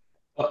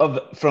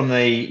 From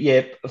a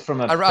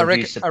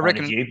producer point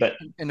of view, but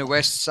in the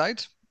west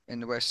side, in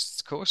the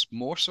west coast,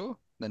 more so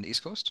than the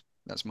east coast.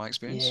 That's my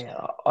experience.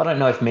 Yeah, I don't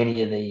know if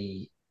many of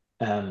the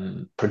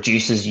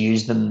producers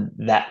use them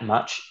that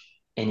much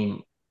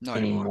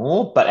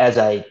anymore. But as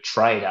a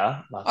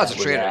trader,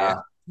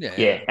 you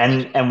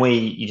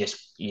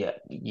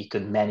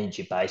could manage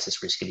your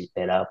basis risk a bit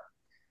better,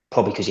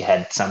 probably because you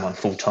had someone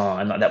full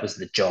time. That was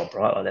the job,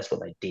 right? That's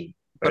what they did.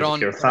 But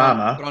if you're a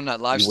farmer, on that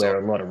livestock, you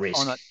wear a lot of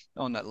risk.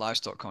 On that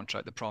livestock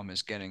contract, the problem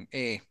is getting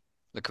A,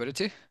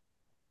 liquidity,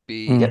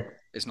 B,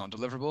 it's not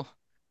deliverable,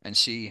 and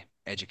C,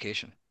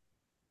 education.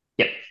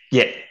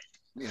 Yep.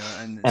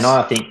 And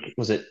I think,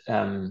 was it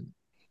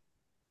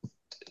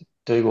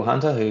Dougal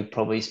Hunter who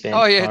probably spent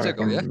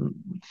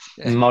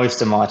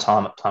most of my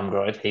time at Plum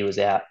Grove. He was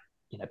out,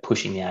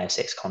 pushing the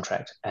ASX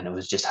contract, and it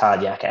was just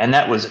hard yakka. And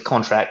that was a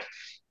contract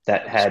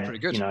that had,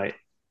 and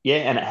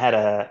it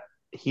had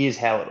here's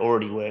how it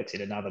already works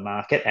in another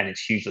market, and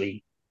it's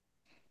hugely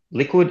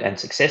liquid and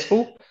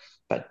successful,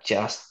 but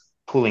just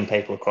pulling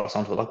people across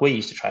onto it. We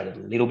used to trade it a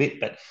little bit,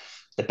 but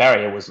the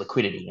barrier was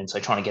liquidity, and so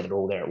trying to get it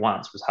all there at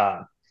once was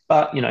hard.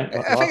 But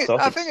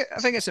I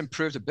think it's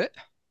improved a bit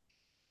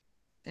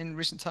in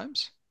recent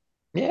times.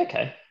 Yeah,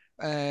 okay.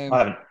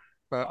 But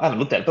I haven't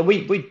looked at it, but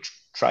we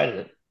traded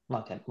it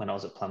like when I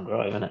was at Plum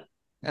Grove, isn't it?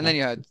 And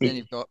then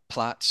you've got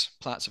Platts.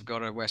 Platts have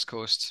got a West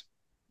Coast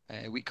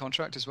wheat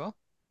contract as well.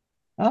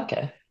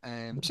 Okay.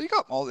 So you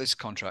got all these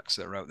contracts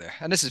that are out there,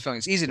 and this is the thing.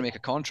 It's easy to make a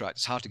contract.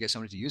 It's hard to get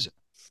somebody to use it.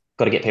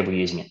 Got to get people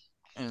using it.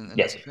 And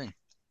that's the thing.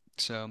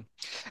 So,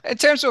 in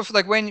terms of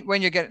like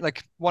when you get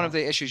like one of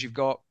the issues you've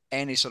got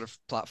any sort of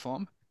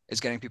platform is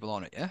getting people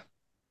on it. Yeah.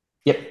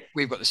 Yep.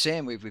 We've got the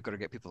same. We've got to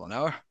get people on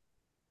our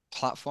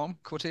platform.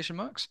 Quotation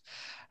marks.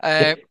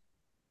 Yep.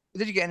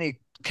 Did you get any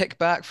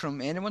kickback from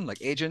anyone,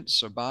 like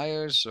agents or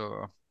buyers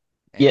or?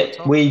 Yeah,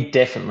 we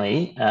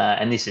definitely,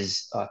 and this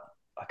is, I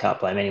can't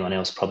blame anyone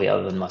else probably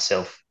other than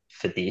myself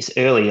for this.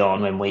 Early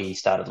on when we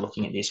started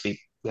looking at this,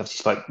 we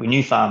obviously we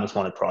knew farmers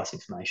wanted price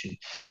information.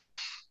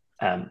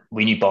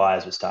 We knew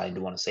buyers were starting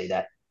to want to see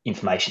that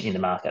information in the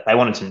market. They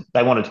wanted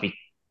to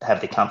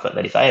have the comfort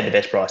that if they had the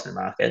best price in the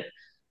market,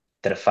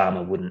 that a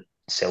farmer wouldn't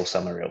sell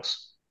somewhere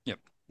else. Yep.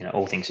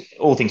 All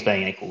things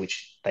being equal,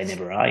 which they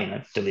never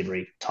are.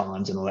 Delivery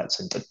times and all that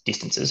sort of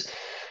distances.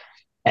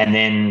 And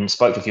then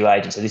spoke to a few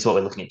agents, so this is what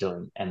we're looking at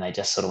doing. And they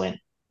just sort of went,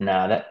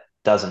 no, that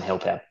doesn't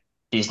help our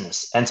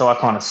business. And so I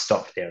kind of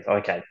stopped there.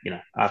 Okay,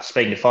 after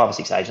speaking to 5 or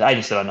 6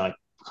 agents that I know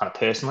kind of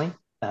personally,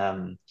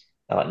 they're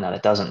like, no,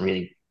 that doesn't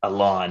really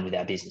align with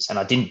our business. And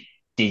I didn't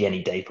dig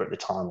any deeper at the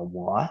time on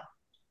why,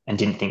 and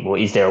didn't think, well,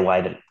 is there a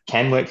way that it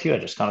can work for you? I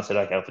just kind of said,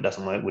 okay, if it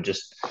doesn't work, we'll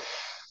just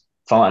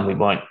fine. We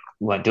won't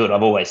do it.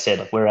 I've always said,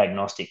 like, we're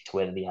agnostic to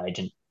whether the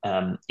agent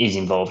is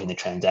involved in the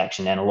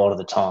transaction, and a lot of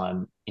the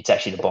time it's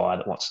actually the buyer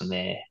that wants them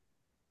there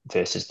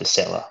versus the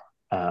seller.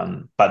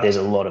 But there's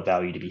a lot of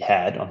value to be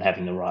had on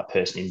having the right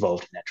person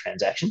involved in that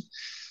transaction.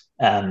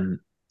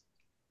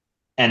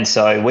 And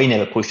so we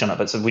never pushed on it,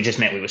 but so we just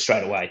meant we were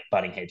straight away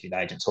butting heads with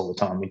agents all the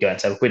time. We'd go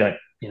and say, look, we don't,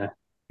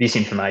 this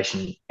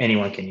information,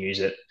 anyone can use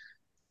it.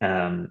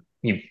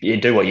 You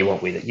do what you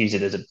want with it. Use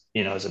it as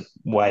a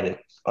way to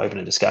open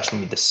a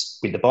discussion with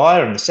the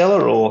buyer and the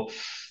seller, or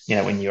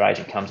when your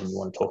agent comes and you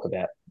want to talk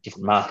about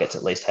different markets,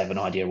 at least have an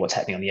idea of what's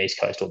happening on the East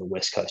Coast or the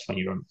West Coast when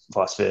you're on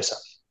vice versa.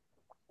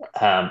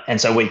 And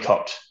so we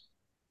copped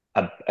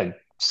a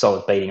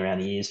solid beating around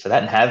the ears for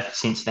that, and have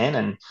since then,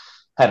 and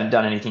haven't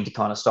done anything to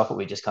kind of stop it.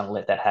 We just kind of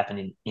let that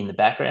happen in the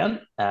background.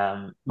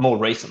 More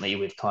recently,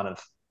 we've kind of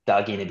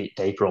dug in a bit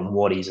deeper on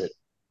what is it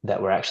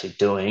that we're actually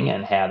doing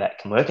and how that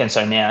can work. And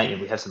so now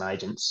we have some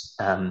agents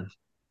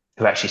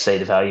who actually see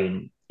the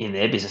value in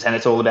their business, and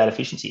it's all about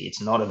efficiency.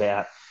 It's not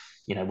about,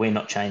 we're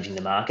not changing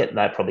the market.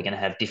 They're probably going to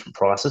have different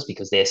prices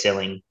because they're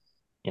selling,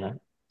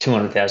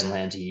 200,000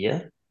 lambs a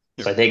year.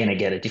 Yep. So they're going to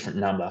get a different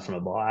number from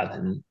a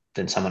buyer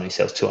than someone who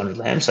sells 200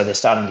 lambs. So they're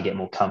starting to get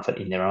more comfort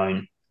in their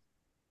own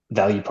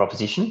value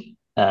proposition.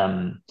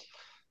 But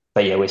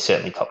yeah, we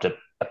certainly copped a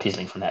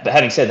pizzling from that. But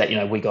having said that,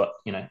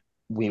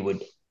 we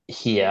would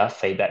hear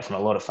feedback from a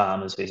lot of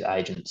farmers whose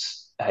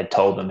agents had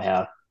told them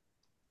how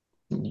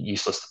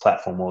useless the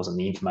platform was and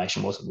the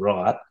information wasn't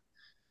right.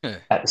 Yeah.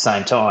 At the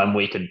same time,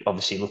 we could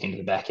obviously look into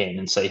the back end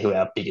and see who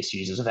our biggest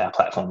users of our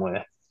platform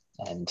were.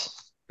 And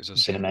you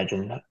can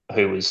imagine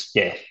who was,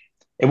 it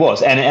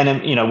was. And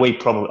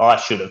I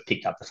should have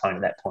picked up the phone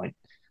at that point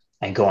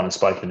and gone and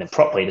spoken to them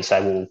properly to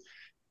say, well,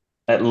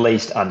 at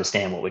least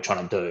understand what we're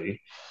trying to do.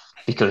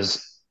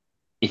 Because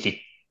if you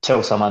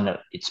tell someone that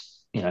it's,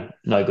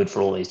 no good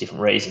for all these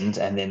different reasons,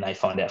 and then they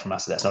find out from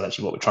us that that's not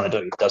actually what we're trying to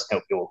do, it doesn't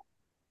help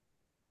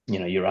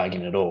your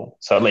argument at all.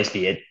 So at least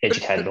be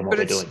educated on what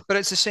we're doing. But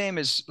it's the same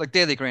as like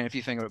Daily Grain. If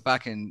you think of it, I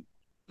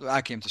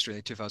came to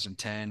Australia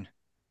 2010,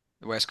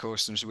 the West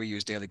Coast, and so we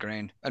use Daily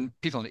Grain. And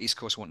people on the East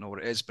Coast won't know what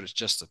it is, but it's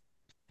just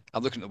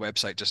I'm looking at the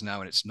website just now,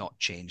 and it's not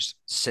changed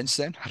since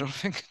then, I don't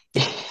think.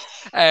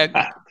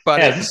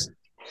 But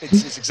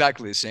it's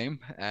exactly the same.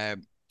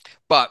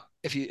 But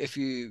if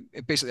you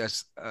it basically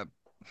has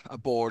a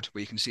board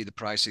where you can see the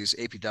prices,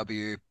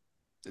 APW,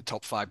 the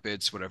top 5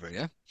 bids, whatever,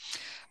 yeah.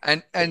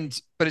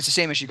 But it's the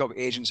same as you got with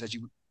agents as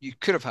you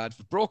could have had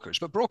for brokers,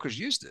 but brokers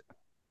used it.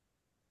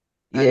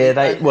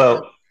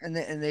 And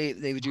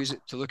they would use it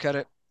to look at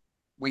it.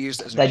 We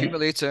used it as an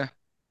accumulator,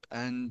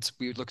 and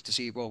we would look to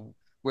see, well,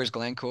 where's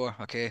Glencore?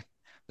 Okay,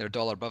 they're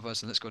 $1 above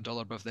us, and let's go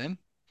 $1 above them.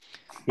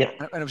 Yep.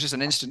 And it was just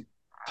an instant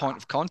point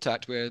of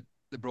contact where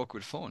the broker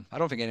would phone. I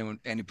don't think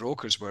any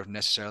brokers were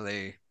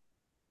necessarily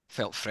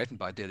felt threatened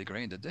by Daily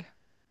Grain, did they?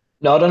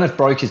 No, I don't know if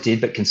brokers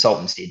did, but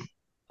consultants did.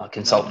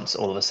 Consultants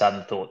all of a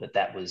sudden thought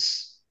that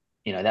was,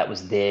 that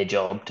was their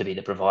job to be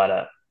the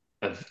provider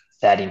of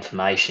that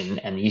information.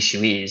 And the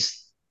issue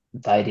is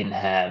they didn't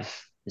have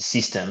the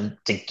system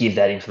to give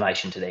that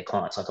information to their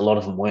clients. Like a lot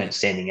of them weren't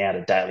sending out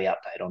a daily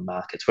update on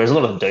markets, whereas a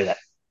lot of them do that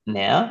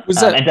now.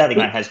 And Daily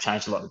Grain has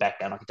changed a lot in the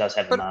background. Like it does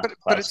have a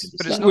marketplace.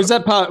 Was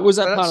that part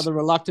of the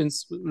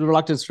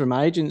reluctance from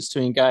agents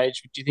to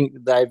engage? Do you think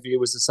that they view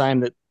was the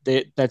same,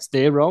 that that's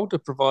their role to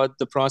provide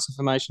the price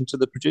information to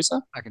the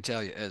producer? I can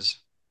tell you it is.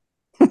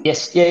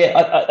 Yes,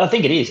 yeah, I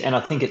think it is, and I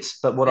think it's.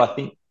 But what I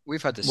think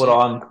we've had this. But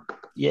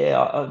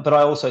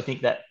I also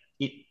think that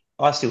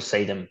I still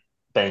see them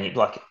being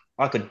like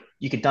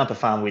you could dump a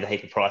farm with a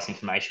heap of price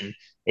information.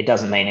 It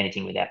doesn't mean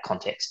anything without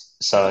context.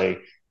 So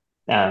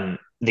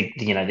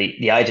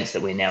the agents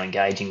that we're now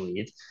engaging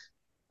with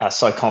are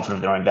so confident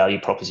of their own value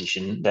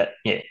proposition that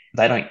they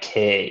don't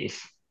care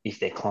if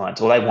their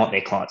clients, or they want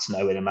their clients to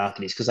know where the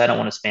market is, because they don't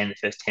want to spend the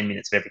first 10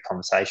 minutes of every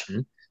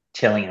conversation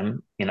telling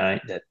them,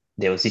 that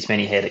there was this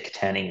many head at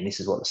Katanning and this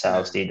is what the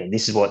sales did and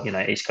this is what,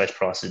 East Coast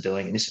prices are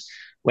doing. And this,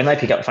 when they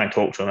pick up the phone,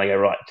 talk to them, they go,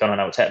 right, don't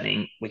know what's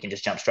happening. We can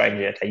just jump straight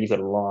into, okay, you've got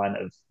a line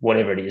of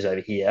whatever it is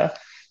over here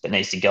that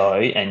needs to go.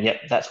 And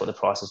yep, that's what the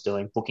price is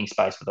doing. Booking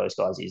space for those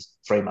guys is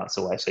 3 months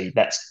away. So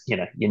that's,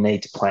 you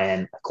need to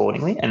plan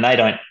accordingly. And they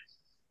don't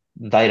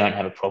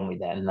have a problem with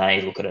that. And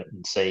they look at it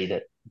and see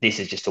that this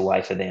is just a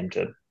way for them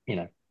to,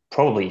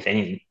 probably, if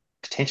anything,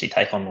 potentially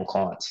take on more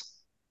clients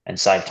and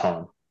save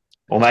time.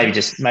 Or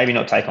maybe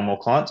not take on more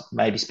clients,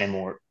 maybe spend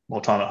more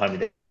time at home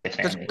with their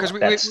family. Because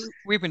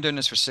we've been doing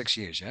this for 6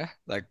 years, yeah?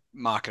 Like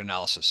market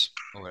analysis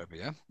or whatever,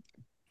 yeah?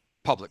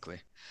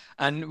 Publicly.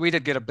 And we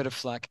did get a bit of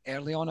flack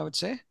early on, I would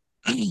say,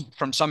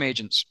 from some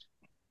agents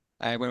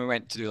when we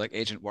went to do like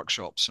agent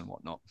workshops and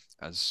whatnot,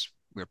 as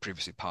we were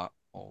previously part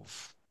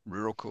of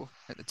Ruralco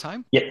at the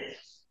time. Yep.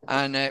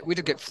 And we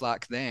did get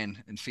flack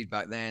then and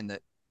feedback then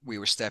that we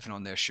were stepping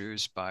on their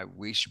shoes by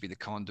we should be the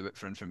conduit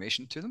for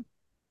information to them.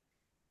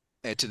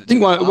 I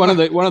think one of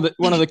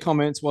the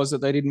comments was that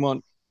they didn't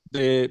want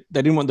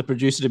the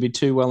producer to be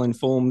too well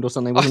informed or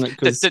something, wasn't it?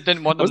 Because they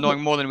didn't want them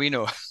knowing more than we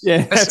know.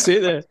 Yeah, that's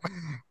it. There.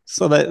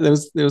 So that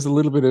there was a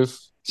little bit of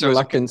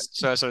reluctance.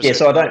 So I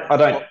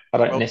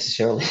don't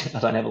necessarily I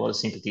don't have a lot of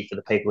sympathy for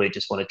the people who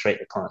just want to treat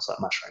their clients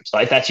like mushrooms. So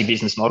if that's your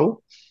business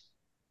model,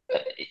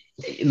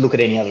 look at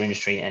any other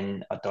industry,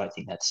 and I don't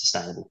think that's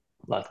sustainable.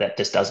 Like, that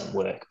just doesn't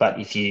work. But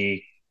if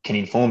you can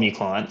inform your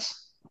clients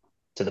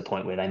to the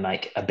point where they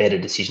make a better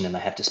decision and they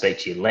have to speak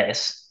to you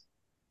less,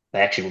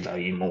 they actually will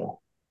value you more.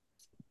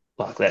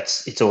 Like,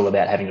 it's all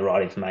about having the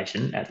right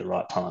information at the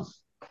right time.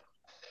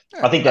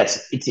 I think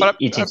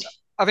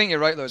I think you're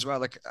right though as well.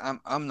 Like,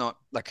 I'm not,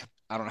 like,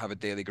 I don't have a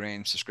Daily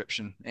Grain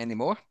subscription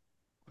anymore,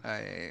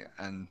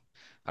 and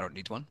I don't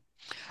need one.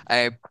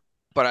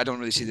 But I don't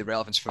really see the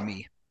relevance for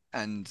me.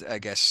 And I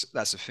guess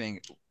that's the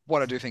thing.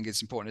 What I do think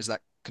is important is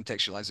that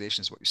contextualization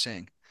is what you're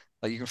saying.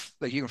 Like, you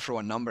can throw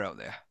a number out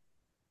there.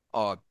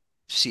 Oh,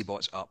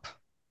 CBOT's up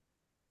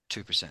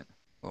 2%.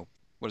 Well,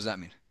 what does that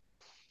mean?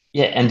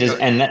 Yeah, and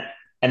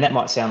that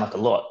might sound like a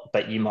lot,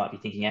 but you might be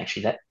thinking,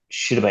 actually, that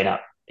should have been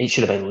up. It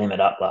should have been limit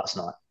up last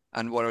night.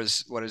 And what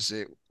is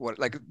it?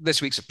 Like,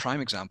 this week's a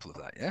prime example of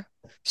that. Yeah,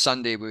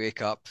 Sunday we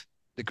wake up,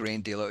 the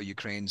grain deal out of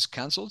Ukraine's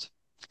cancelled.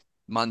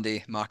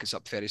 Monday, market's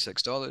up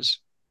 $36.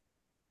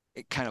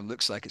 It kind of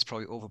looks like it's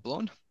probably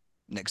overblown.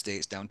 Next day,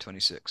 it's down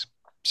 26.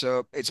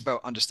 So it's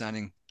about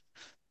understanding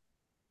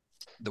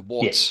the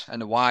what's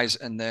and the whys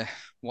and the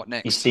what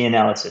next. It's the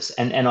analysis.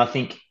 And I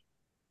think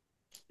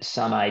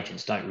some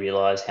agents don't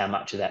realize how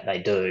much of that they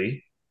do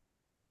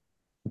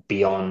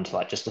beyond,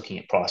 like, just looking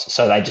at prices.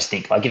 So they just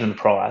think, I give them the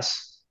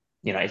price,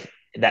 if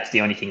that's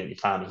the only thing that the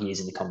farmer hears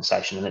in the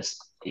conversation, and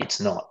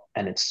it's not.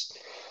 And it's,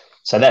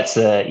 so that's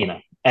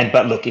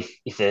but look,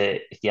 if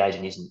the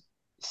agent isn't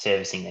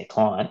servicing their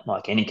client,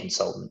 like any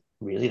consultant,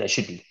 really, they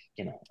should be,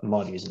 in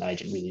my view, as an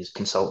agent, really, as a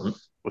consultant,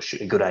 or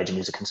a good agent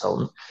is a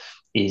consultant,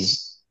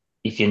 is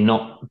if you're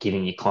not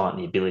giving your client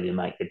the ability to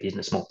make their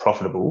business more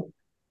profitable,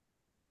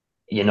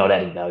 you're not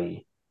adding value,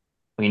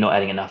 or you're not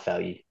adding enough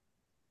value,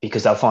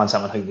 because they'll find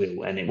someone who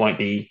will, and it won't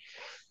be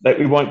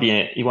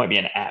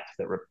an app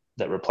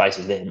that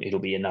replaces them. It'll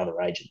be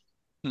another agent.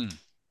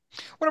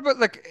 What about,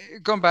 like,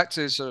 going back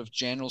to sort of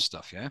general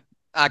stuff? Yeah,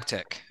 ag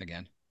tech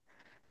again.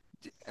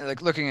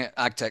 Like, looking at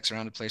ag techs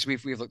around the place,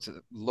 we've looked at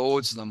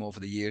loads of them over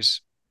the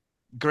years.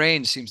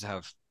 Grain seems to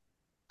have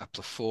a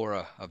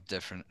plethora of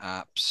different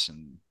apps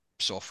and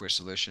software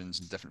solutions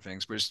and different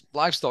things, whereas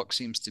livestock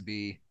seems to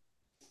be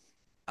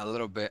a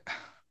little bit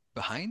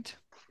behind,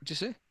 would you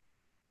say?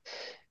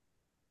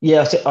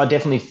 Yeah, so I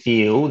definitely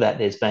feel that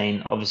there's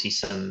been obviously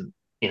some,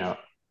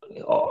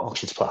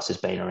 Auctions Plus has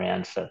been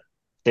around for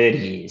 30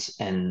 years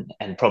and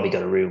probably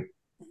got a real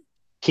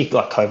kick.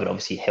 Like, COVID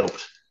obviously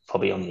helped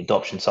probably on the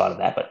adoption side of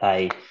that, but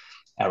they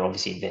are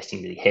obviously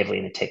investing really heavily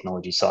in the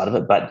technology side of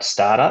it. But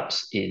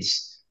startups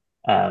is,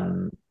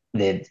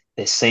 there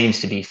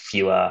seems to be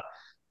fewer.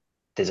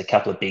 There's a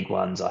couple of big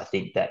ones, I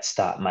think, that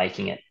start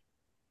making it.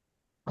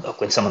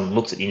 Look, when someone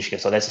looks at the industry,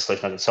 so that's a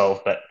solution I could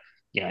solve, but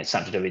it's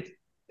something to do with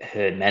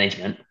herd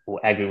management, or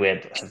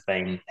AgriWebb have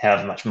been,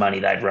 however much money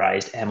they've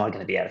raised, am I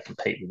going to be able to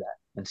compete with that?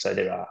 And so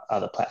there are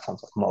other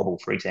platforms like Mobile,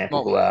 for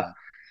example, who are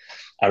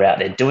out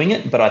there doing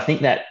it. But I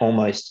think that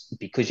almost,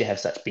 because you have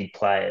such big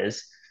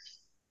players,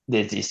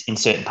 there's this, in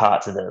certain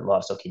parts of the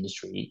livestock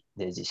industry,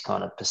 there's this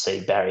kind of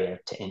perceived barrier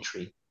to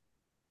entry,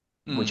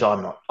 which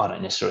I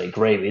don't necessarily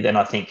agree with. And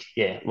I think,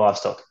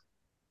 livestock,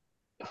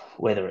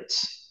 whether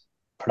it's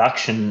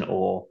production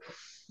or,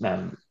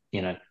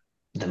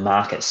 the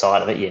market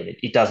side of it,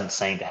 it doesn't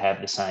seem to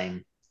have the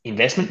same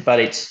investment, but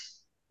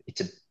it's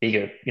a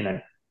bigger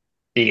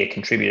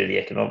contributor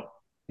to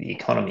the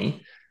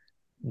economy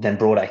than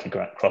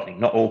broadacre cropping.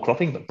 Not all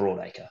cropping, but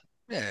broadacre.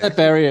 Yeah.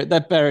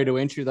 That barrier to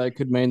entry though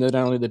could mean that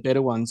only the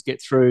better ones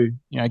get through,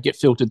 get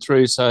filtered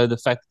through. So the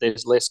fact that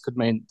there's less could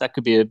mean that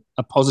could be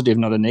a positive,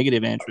 not a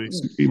negative, Andrew.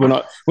 We're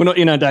not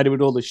inundated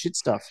with all the shit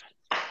stuff.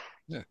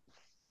 Yeah.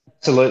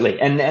 Absolutely.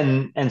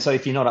 And so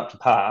if you're not up to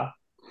par,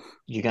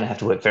 you're going to have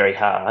to work very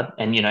hard.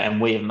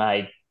 And we have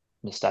made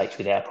mistakes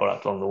with our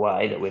product along the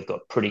way that we've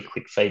got pretty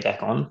quick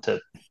feedback on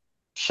to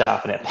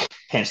sharpen our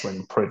pencil and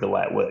improve the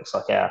way it works.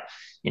 Like our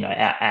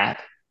app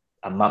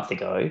a month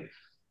ago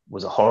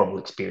was a horrible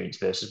experience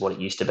versus what it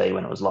used to be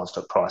when it was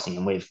livestock pricing.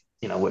 And we've,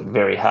 worked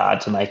very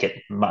hard to make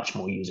it much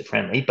more user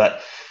friendly.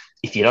 But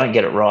if you don't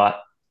get it right,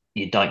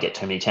 you don't get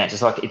too many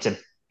chances. Like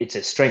it's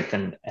a strength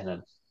and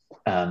a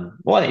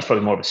well, I think it's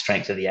probably more of a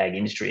strength of the ag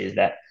industry is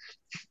that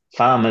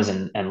farmers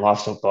and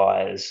livestock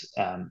buyers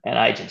and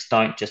agents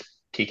don't just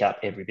pick up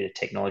every bit of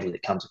technology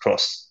that comes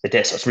across the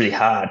desk. So it's really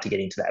hard to get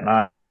into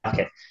that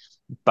market.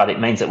 But it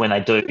means that when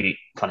they do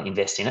kind of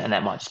invest in it, and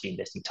that might just be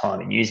investing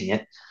time in using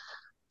it,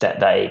 that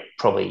they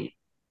probably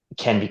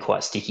can be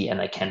quite sticky and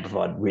they can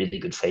provide really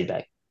good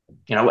feedback.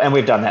 And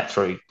we've done that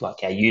through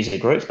like our user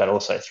groups, but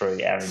also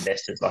through our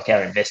investors. Like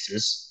our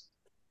investors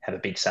have a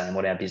big say in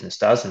what our business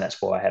does, and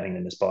that's why having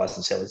them as buyers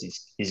and sellers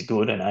is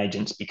good, and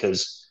agents,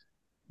 because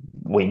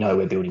we know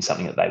we're building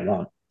something that they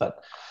want.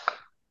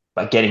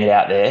 But getting it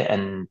out there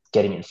and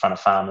getting it in front of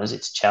farmers,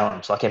 it's a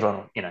challenge. Like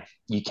everyone,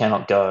 you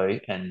cannot go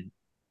and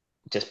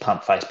just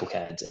pump Facebook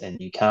ads, and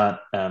you can't,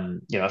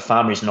 a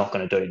farmer is not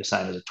going to do the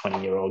same as a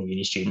 20-year-old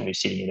uni student who's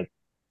sitting in a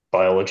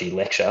biology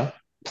lecture,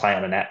 play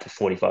on an app for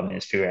 45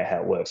 minutes, figure out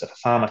how it works. If a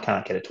farmer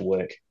can't get it to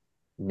work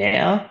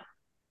now,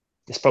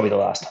 it's probably the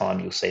last time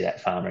you'll see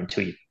that farmer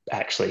until you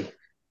actually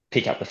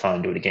pick up the phone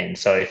and do it again.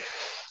 So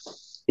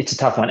it's a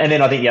tough one. And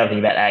then I think the other thing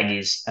about ag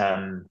is,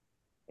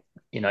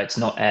 it's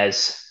not as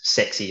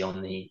sexy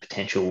on the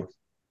potential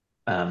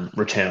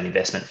return on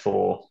investment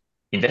for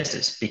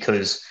investors,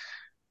 because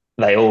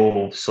they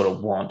all sort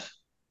of want,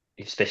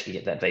 especially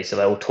get that visa,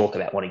 they all talk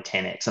about wanting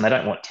 10x, and they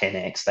don't want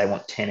 10x. They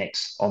want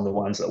 10x on the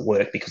ones that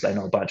work, because they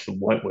know a bunch of them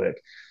won't work.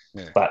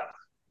 Yeah. But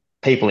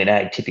people in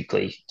ag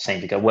typically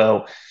seem to go,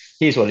 well,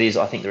 here's what it is.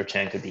 I think the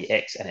return could be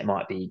X, and it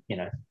might be,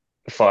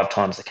 5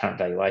 times the current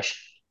valuation.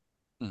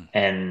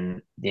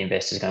 And the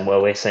investors going,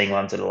 well, we're seeing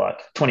ones that are like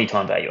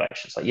 20-time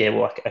valuations. Like, yeah,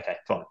 well, okay,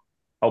 fine.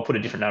 I'll put a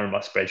different number in my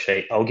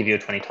spreadsheet. I'll give you a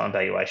 20-time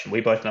valuation.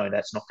 We both know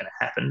that's not going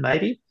to happen,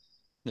 maybe.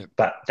 Yep.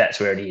 But that's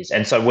where it is.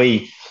 And so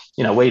we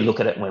look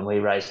at it when we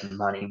raised the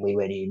money, we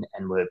went in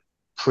and were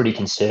pretty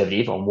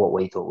conservative on what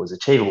we thought was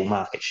achievable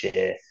market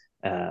share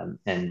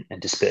and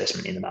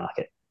disbursement in the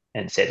market,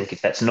 and said, look,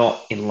 if that's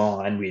not in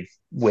line with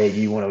where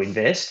you want to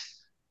invest,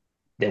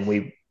 then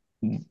we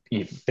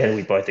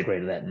both agree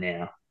to that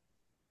now.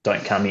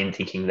 Don't come in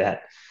thinking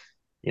that,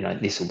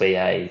 this will be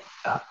a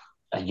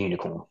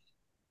unicorn.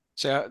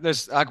 So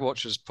this Ag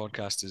Watchers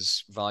podcast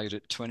is valued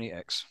at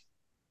 20x,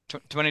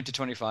 20 to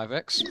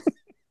 25x.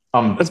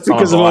 That's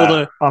because of all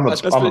the.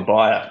 I'm a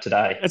buyer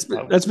today.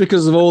 That's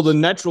because of all the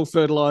natural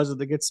fertilizer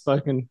that gets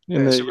spoken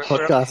in the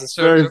podcast.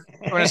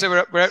 When I say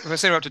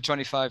we're up to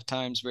 25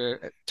 times, we're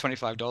at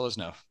 $25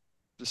 now.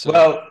 So,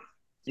 well,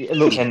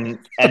 look, and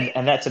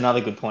that's another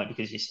good point,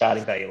 because your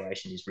starting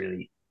valuation is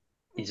really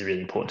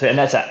important too. And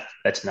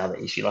that's another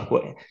issue. Like,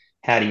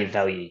 how do you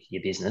value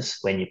your business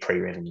when you're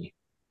pre-revenue?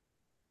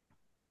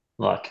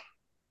 Like,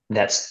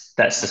 that's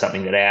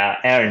something that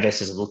our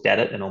investors have looked at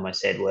it and almost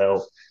said,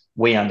 well,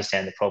 we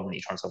understand the problem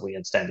you're trying to solve. We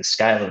understand the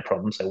scale of the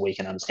problem, so we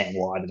can understand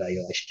why the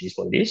valuation is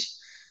what it is.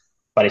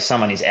 But if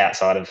someone is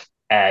outside of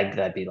ag,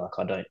 they'd be like,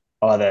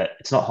 either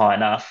it's not high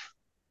enough,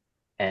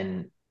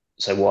 and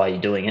so why are you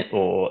doing it,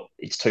 or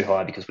it's too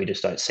high because we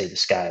just don't see the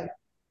scale.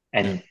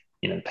 And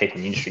people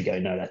in the industry go,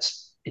 no,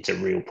 it's a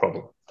real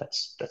problem.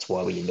 That's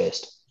why we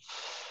invest.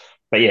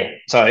 But yeah,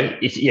 so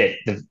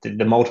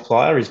the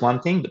multiplier is one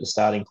thing, but the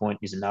starting point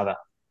is another.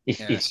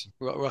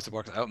 We'll have to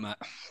work that out, Matt.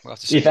 We'll have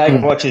to see. If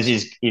Ag Watchers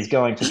is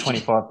going to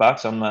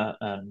 $25, I'm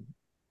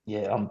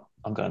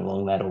going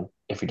along that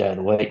every day of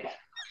the week.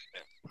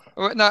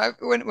 No,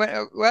 when we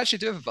actually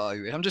do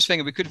evaluate it, I'm just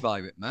thinking we could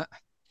value it, Matt.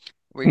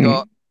 We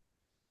got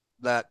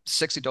that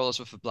 $60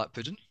 worth of black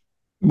pudding.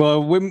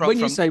 Well, when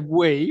you say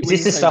we, is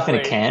this the stuff in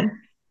a can?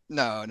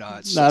 No,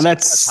 that's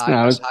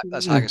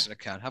haggis in a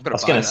can. I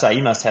was going to say,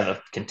 you must have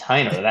a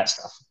container of that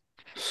stuff.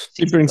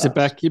 He brings it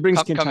back. He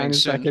brings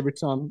containers back every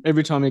time.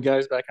 Every time he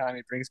goes back home,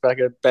 he brings back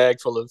a bag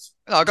full of.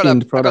 I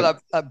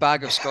got that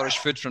bag of Scottish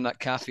food from that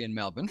cafe in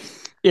Melbourne.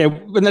 Yeah,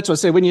 and that's what I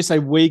said. When you say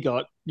we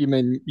got, you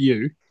mean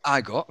you.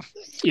 I got.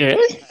 Yeah.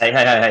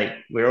 Hey!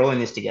 We're all in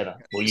this together.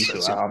 Well, you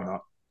two are. I'm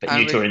not, but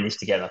you two are in this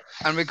together.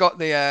 And we got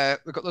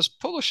those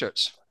polo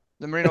shirts,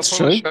 the merino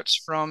polo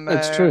shirts from.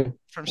 That's true.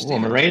 From Steve.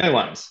 Merino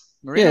ones.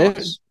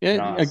 Nice.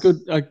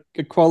 A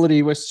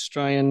quality West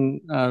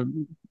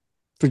Australian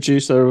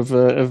producer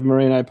of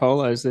merino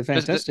polos. They're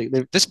fantastic.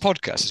 This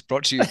podcast is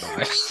brought to you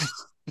by.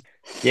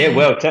 Yeah,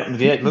 well, look,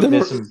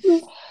 there's some.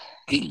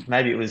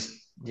 Maybe it was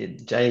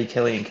J.E.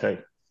 Kelly and Co.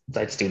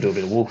 They'd still do a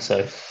bit of wool,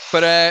 so.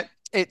 But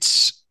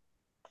it's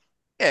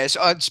Yeah,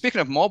 so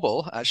speaking of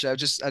Mobile, actually, I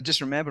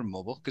just remembered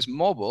Mobile because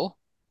Mobile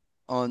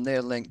on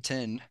their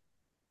LinkedIn,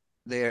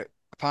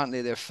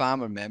 apparently their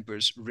farmer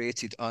members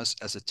rated us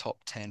as a top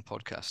 10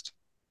 podcast.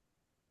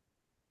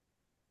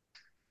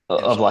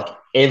 It Of was like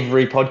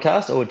every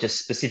podcast, or just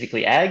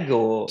specifically ag,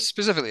 or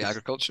specifically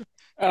agriculture.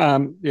 Yeah,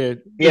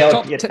 the yeah,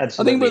 top yeah, 10, I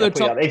think we're absolutely. the I'll put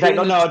you top. up. In We're fact, in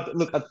the no,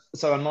 look.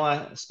 So on my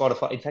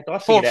Spotify, in fact, I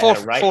Fourth, figured out how to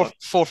fourth, rate fourth, one.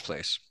 fourth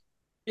place.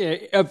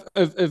 Yeah,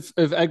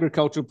 of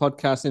agricultural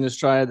podcasts in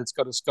Australia that's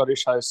got a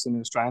Scottish host and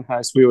an Australian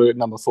host, we were at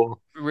number 4.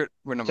 We're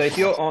number So if 4.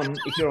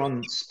 you're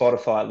on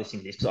Spotify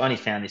listening to this, because I only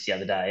found this the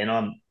other day, and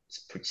I'm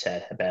pretty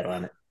sad about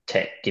I'm at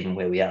tech given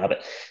where we are,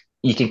 but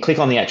you can click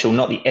on the actual,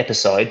 not the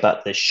episode,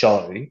 but the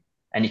show,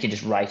 and you can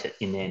just rate it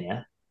in there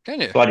now.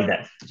 Can you? So I did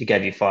that. You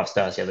gave you 5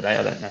 stars the other day.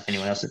 I don't know if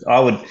anyone else. I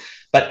would,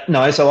 but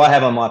no. So I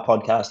have on my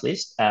podcast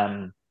list.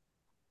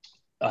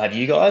 I have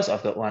you guys.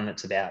 I've got one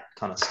that's about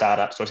kind of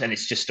startup stories, and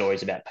it's just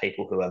stories about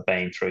people who have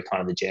been through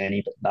kind of the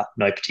journey, but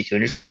no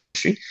particular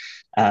industry.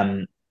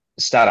 Um,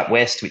 Startup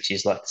West, which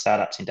is like the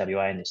startups in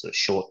WA, and it's sort of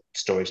short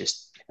stories.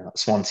 Just like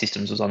Swan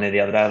Systems was on there the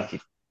other day.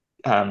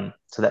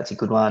 So that's a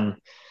good one.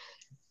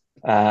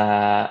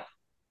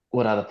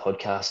 What other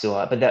podcasts do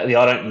I? But I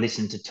don't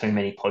listen to too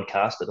many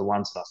podcasts, but the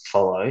ones that I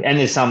follow, and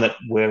there's some that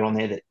were on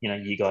there that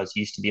you guys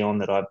used to be on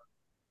that I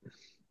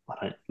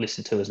don't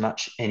listen to as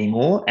much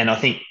anymore. And I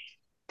think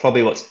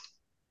probably what's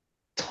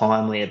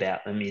timely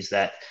about them is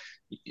that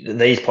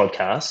these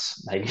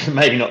podcasts,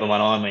 maybe not the one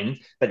I'm in,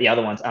 but the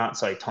other ones aren't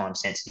so time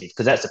sensitive,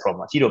 because that's the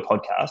problem. If you do a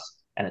podcast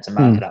and it's a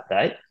market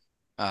update,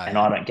 and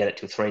I don't get it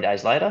till 3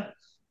 days later,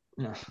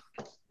 I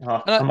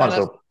might as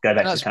well go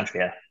back to the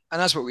country. Yeah.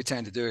 And that's what we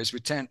tend to do is we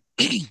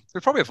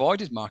probably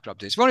avoided market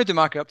updates. We only do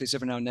market updates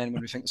every now and then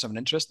when we think there's something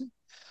interesting,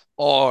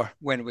 or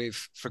when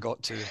we've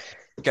forgot to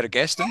get a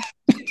guest in,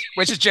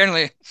 which is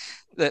generally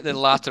the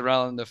latter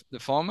rather than the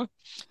former.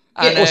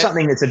 And, or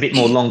something that's a bit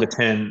more longer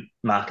term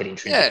market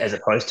intrinsic, as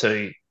opposed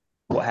to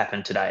what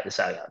happened today at the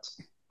sale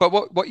yards. But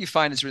what you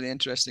find is really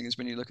interesting is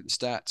when you look at the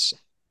stats,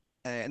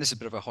 and this is a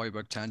bit of a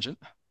Heuberg tangent,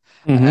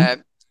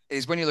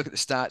 is when you look at the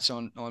stats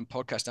on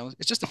podcast downloads,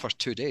 it's just the first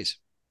 2 days,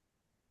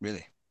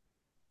 really.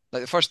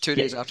 Like the first 2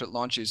 days after it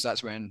launches,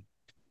 that's when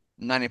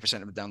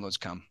 90% of the downloads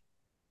come.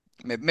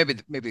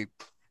 Maybe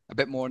a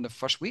bit more in the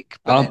first week.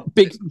 But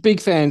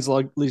big fans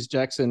like Liz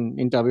Jackson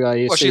in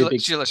WA. Well, she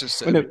listens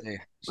to it every day.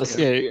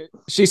 Yeah,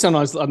 she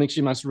sometimes, I think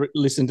she must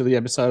listen to the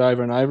episode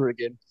over and over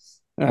again.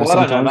 Well,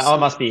 I don't know. I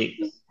must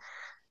be.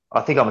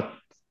 I think I'm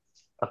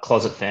a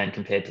closet fan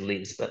compared to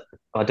Liz, but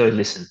I do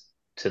listen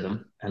to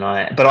them, and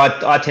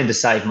I tend to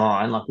save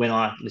mine. Like when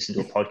I listen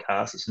to a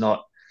podcast, it's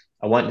not.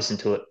 I won't listen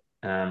to it.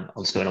 I'll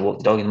just go and walk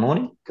the dog in the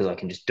morning, because I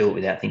can just do it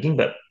without thinking.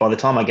 But by the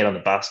time I get on the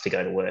bus to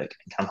go to work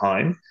and come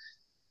home,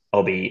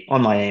 I'll be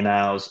on my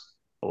emails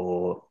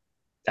or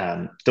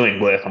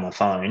doing work on my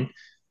phone,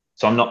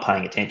 so I'm not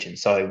paying attention.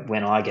 So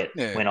when I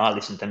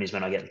listen to them is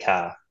when I get in the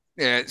car.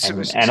 Yeah,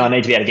 and I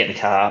need to be able to get in the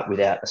car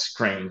without a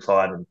screaming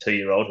 5 and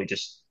 2-year-old who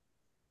just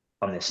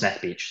on their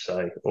snack bitch.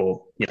 So,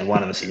 or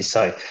one of us is.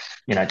 So,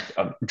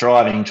 I'm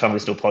driving, trying to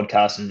listen to a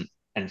podcast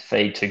and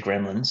feed 2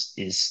 gremlins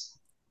is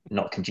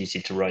not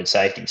conducive to road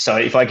safety. So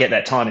if I get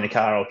that time in the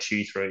car, I'll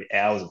chew through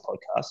hours of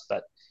podcasts.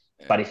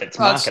 But if it's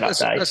market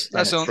updates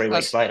and it's 3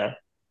 weeks later,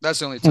 that's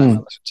the only time I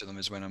listen to them,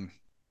 is when I'm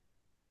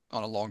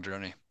on a long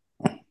journey.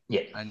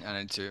 Yeah, and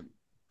I need to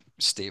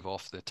stave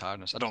off the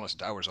tiredness. I don't listen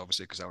to hours,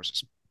 obviously, because hours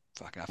is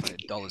fucking, I find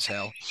it dull as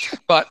hell.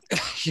 But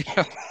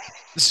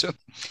so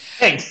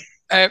thanks.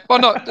 Well,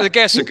 not the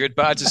guests are good,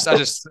 but I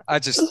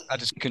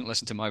just couldn't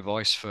listen to my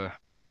voice for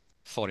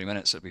 40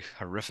 minutes. It'd be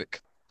horrific.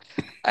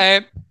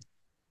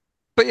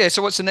 But yeah,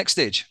 so what's the next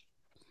stage?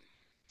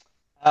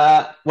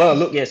 Well,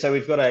 look, yeah. So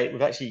we've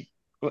actually.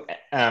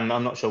 I'm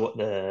not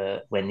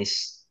sure when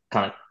this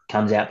kind of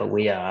comes out, but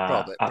we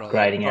are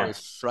upgrading probably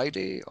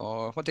Friday,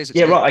 or what day is it?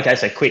 Yeah, today? Right. Okay,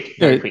 so quick,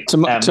 very quick.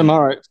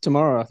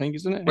 Tomorrow, I think,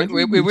 isn't it?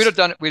 We would have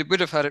done it. We would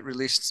have had it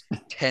released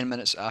 10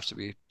 minutes after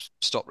we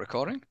stopped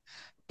recording,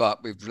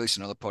 but we've released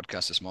another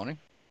podcast this morning.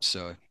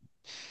 So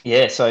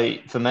yeah, so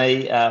for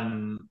me,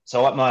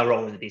 so my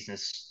role in the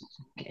business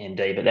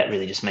MD, but that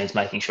really just means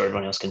making sure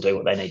everyone else can do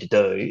what they need to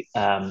do,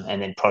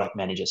 and then product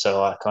manager.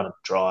 So I kind of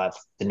drive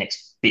the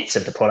next bits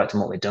of the product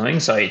and what we're doing.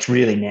 So it's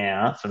really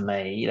now for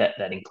me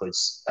that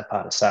includes a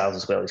part of sales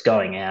as well, is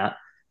going out,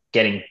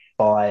 getting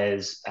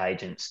buyers,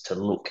 agents to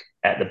look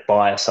at the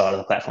buyer side of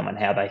the platform and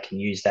how they can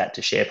use that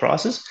to share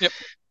prices. Yep.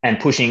 And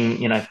pushing,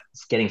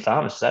 getting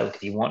farmers to say, look,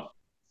 if you want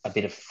a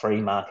bit of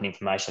free market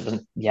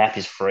information, the app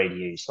is free to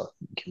use. Like,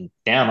 you can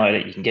download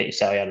it, you can get your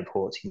sale yard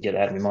reports, you can get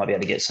that, and we might be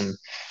able to get some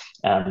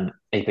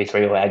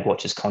EP3 or Ag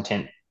Watchers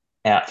content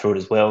out through it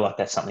as well. Like,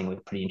 that's something we're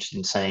pretty interested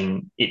in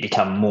seeing it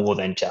become more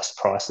than just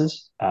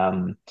prices.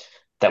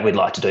 That we'd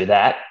like to do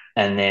that,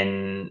 and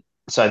then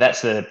so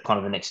that's the kind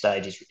of the next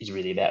stage is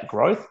really about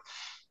growth,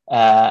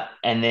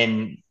 and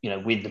then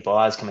with the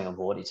buyers coming on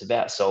board, it's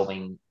about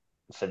solving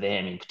for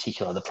them in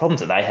particular the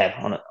problems that they have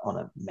on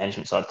a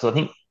management side. Because I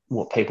think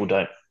what people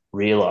don't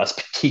realise,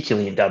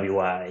 particularly in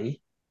WA,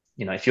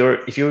 if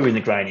you're in the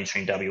grain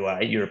industry in WA,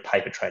 you're a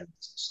paper trading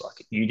business.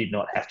 Like, you did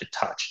not have to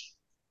touch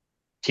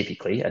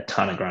typically a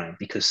ton of grain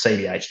because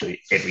CBH do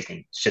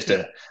everything. It's just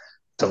a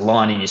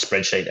line in your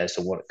spreadsheet as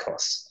to what it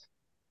costs.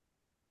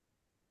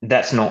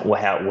 That's not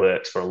how it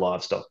works for a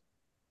livestock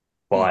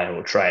buyer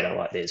or trader.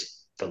 Like,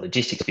 the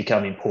logistics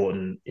become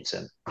important. It's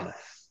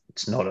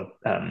not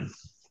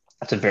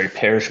it's a very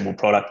perishable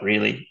product,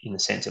 really, in the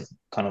sense of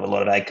kind of a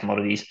lot of ag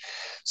commodities.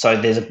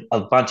 So there's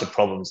a bunch of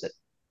problems that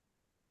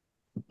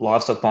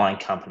livestock buying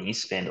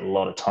companies spend a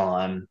lot of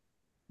time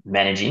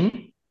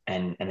managing,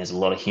 and there's a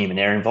lot of human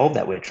error involved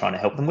that we're trying to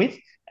help them with.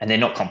 And they're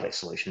not complex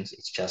solutions.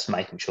 It's just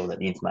making sure that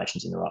the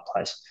information's in the right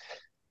place.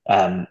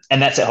 And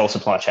that's that whole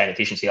supply chain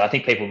efficiency. I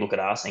think people look at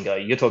us and go,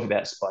 you're talking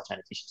about supply chain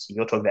efficiency.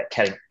 You're talking about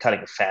cutting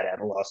the fat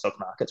out of livestock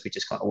markets, which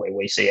is kind of where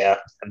we see our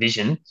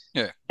vision.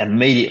 Yeah.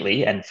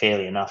 Immediately and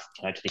fairly enough,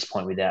 to this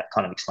point, without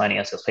kind of explaining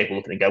ourselves, people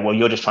look at it and go, well,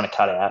 you're just trying to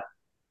cut out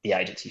the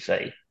agency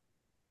fee.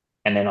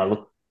 And then I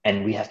look,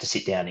 and we have to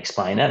sit down and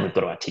explain that, and we've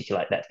got to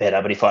articulate that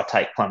better. But if I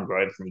take Plum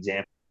Grove as an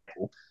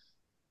example,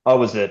 I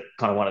was the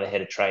kind of one of the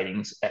head of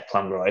tradings at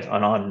Plum Grove,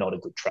 and I'm not a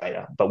good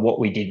trader. But what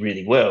we did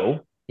really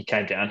well, it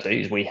came down to,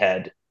 is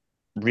I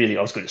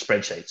was good at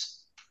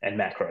spreadsheets and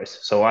macros.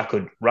 So I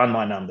could run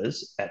my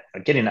numbers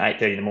I'd get in at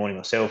 8:30 in the morning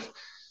myself,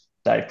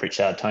 Dave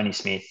Pritchard, Tony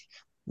Smith.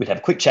 We'd have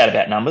a quick chat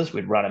about numbers.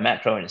 We'd run a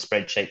macro in a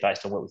spreadsheet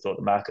based on what we thought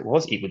the market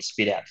was. It would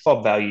spit out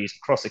FOB values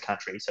across the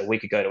country. So we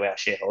could go to our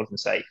shareholders and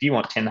say, if you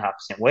want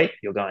 10.5% wheat,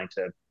 you're going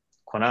to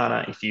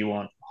Kwinana. If you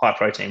want high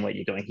protein wheat,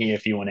 you're going here.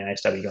 If you want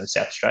ASW, you're going to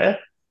South Australia.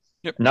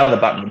 Yep. Another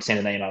button would send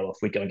an email off.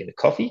 We'd go and get a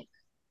coffee.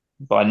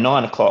 By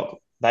 9 o'clock,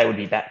 they would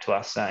be back to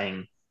us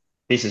saying,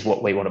 this is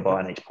what we want to buy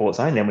in each port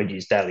zone. Then we'd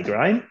use daily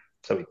grain.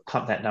 So we'd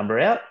pump that number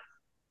out.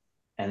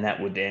 And that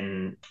would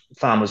then,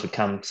 farmers would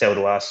come sell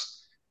to us.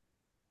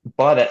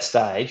 By that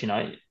stage,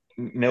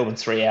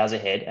 Melbourne's 3 hours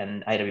ahead,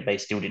 and AWB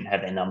still didn't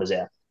have their numbers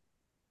out.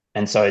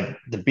 And so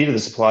the bit of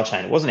the supply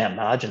chain, it wasn't our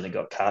margin that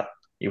got cut,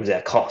 it was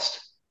our cost.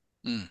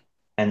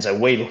 And so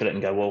we look at it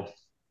and go, well,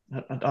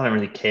 I don't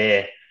really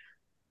care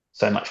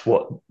so much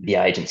what the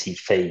agency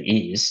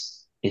fee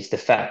is. It's the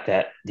fact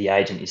that the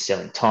agent is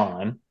selling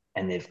time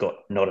and they've got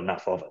not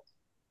enough of it.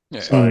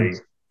 Yeah. So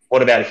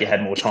what about if you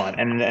had more time?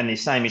 And the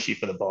same issue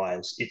for the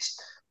buyers. It's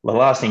the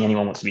last thing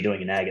anyone wants to be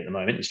doing in ag at the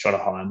moment is trying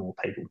to hire more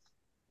people.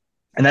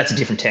 And that's a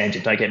different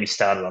tangent. Don't get me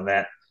started on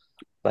that.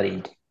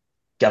 Bloody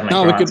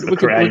government grants for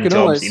creating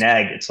jobs in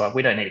ag. It's like,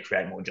 we don't need to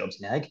create more jobs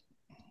in ag.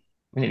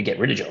 We need to get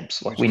rid of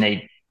jobs. Like, we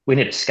need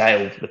to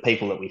scale the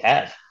people that we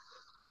have.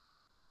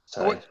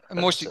 So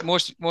most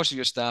of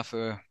your staff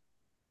are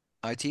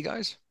IT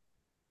guys?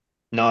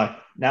 No.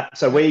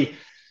 So actually,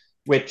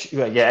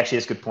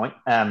 that's a good point.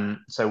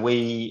 So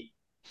we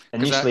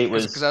initially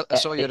because I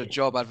saw you had a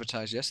job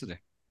advertised yesterday.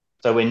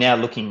 So we're now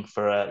looking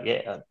for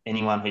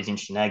anyone who's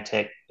interested in ag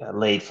tech,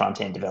 lead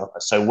front end developer.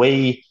 So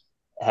we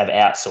have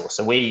outsourced.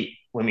 So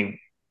when we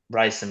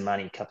raised some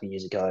money a couple of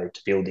years ago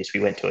to build this, we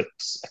went to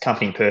a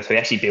company in Perth who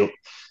actually built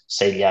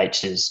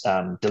CBH's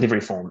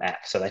delivery form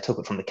app. So they took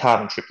it from the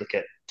carbon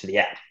triplicate to the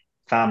app.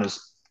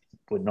 Farmers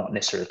were not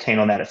necessarily keen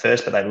on that at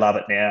first, but they love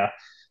it now.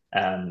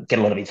 Get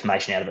a lot of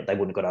information out of it they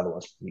wouldn't have got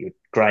otherwise. Your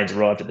grains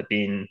arrived at the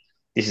bin.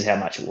 This is how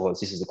much it was.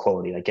 This is the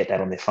quality. They get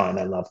that on their phone.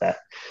 They love that.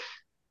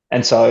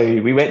 And so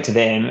we went to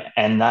them,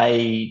 and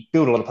they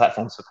build a lot of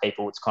platforms for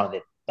people. It's kind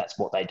of that's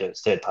what they do.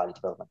 It's third-party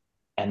development.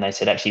 And they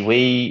said, actually,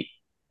 we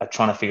are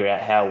trying to figure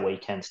out how we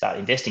can start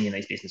investing in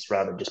these businesses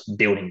rather than just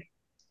building.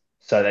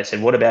 So they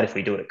said, what about if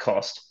we do it at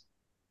cost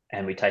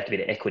and we take a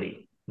bit of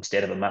equity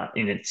instead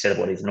of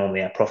what is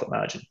normally our profit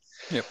margin?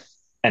 Yep.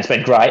 And it's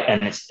been great.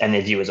 And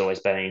their view has always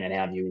been, and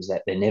our view is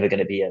that they're never going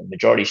to be a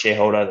majority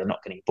shareholder. They're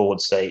not getting a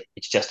board seat.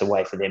 It's just a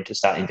way for them to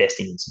start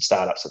investing in some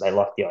startups that they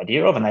like the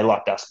idea of, and they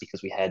liked us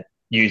because we had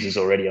users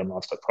already on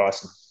livestock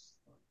pricing.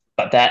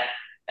 But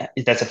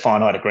that's a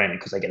finite agreement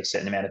because they get a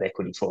certain amount of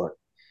equity for it.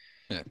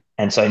 Yeah.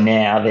 And so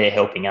now they're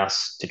helping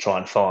us to try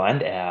and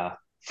find our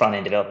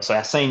front-end developer. So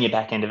our senior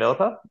back-end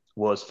developer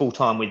was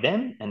full-time with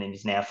them, and then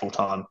is now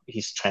full-time.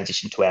 He's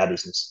transitioned to our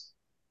business.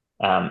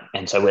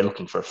 And so we're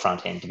looking for a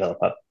front-end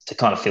developer to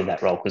kind of fill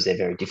that role because they're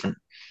very different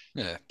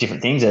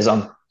things as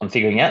I'm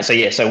figuring out.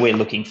 So we're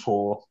looking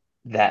for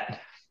that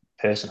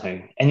person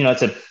who, and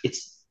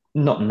it's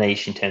not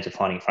niche in terms of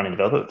finding a front-end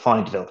developer, but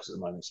finding developers at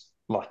the moment is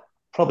like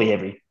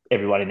probably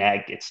everyone in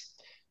ag. It's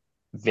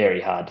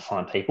very hard to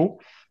find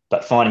people,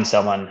 but finding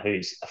someone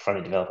who's a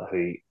front-end developer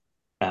who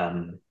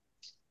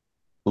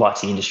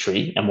likes the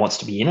industry and wants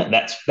to be in it,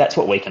 that's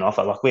what we can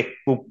offer. Like,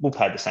 we'll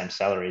pay the same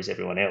salary as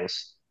everyone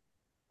else,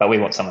 but we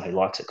want someone who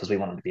likes it because we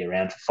want them to be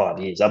around for 5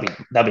 years.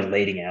 They'll be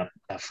leading our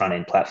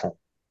front-end platform.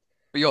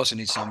 But you also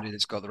need somebody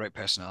that's got the right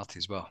personality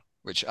as well,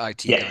 which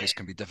IT guys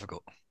can be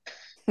difficult.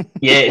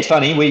 Yeah, it's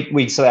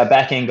funny. So our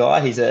back-end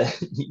guy,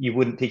 you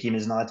wouldn't pick him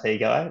as an IT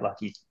guy. Like,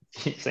 you've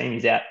seen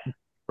he's out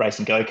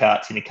racing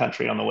go-karts in the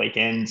country on the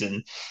weekends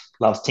and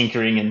loves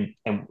tinkering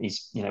and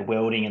he's,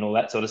 welding and all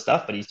that sort of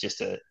stuff. But he's just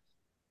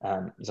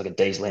he's like a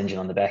diesel engine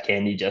on the back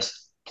end. He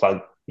just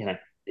plug,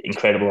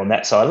 incredible on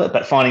that side of it.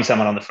 But finding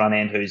someone on the front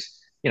end who's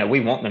we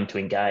want them to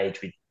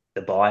engage with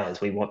the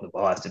buyers. We want the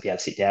buyers to be able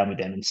to sit down with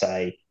them and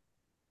say,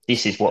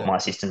 this is what my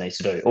system needs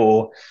to do.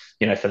 Or,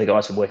 for the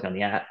guys who are working on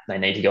the app, they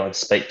need to go and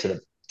speak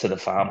to the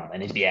farmer. They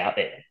need to be out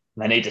there.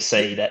 They need to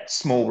see that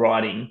small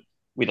writing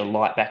with a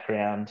light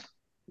background,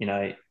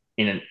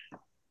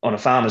 on a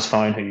farmer's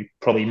phone who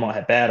probably might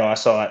have bad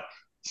eyesight,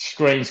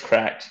 screen's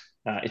cracked.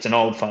 It's an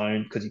old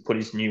phone because he put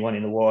his new one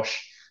in the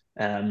wash.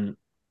 You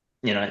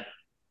know,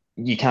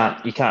 you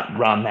can't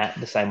run that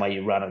the same way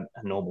you run a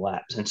normal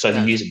app, and so the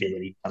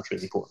usability becomes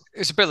really important.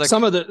 It's a bit like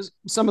some of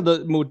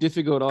the more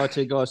difficult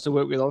IT guys to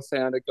work with. I've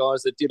found are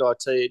guys that did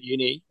IT at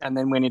uni and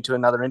then went into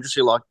another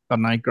industry like, I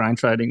don't know, grain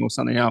trading or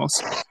something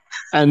else,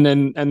 and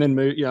then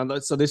moved.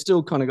 So they've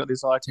still kind of got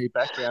this IT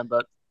background,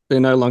 but they're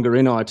no longer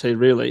in IT.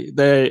 Really,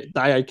 they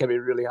can be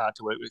really hard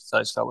to work with,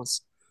 those fellas.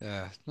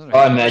 Yeah,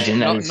 I imagine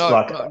not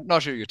sure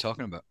what you're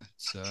talking about.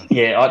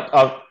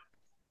 Yeah,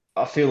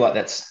 I feel like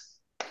that's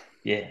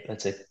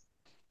a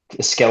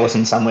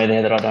skeleton somewhere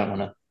there that I don't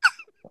want to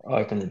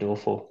open the door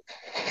for.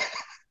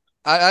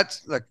 Do you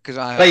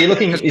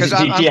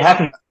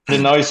happen to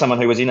know someone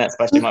who was in that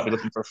space who might be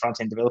looking for a front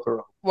end developer?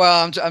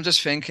 Well, I'm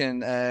just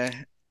thinking.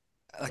 I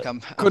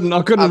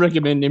couldn't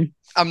recommend him.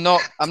 I'm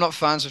not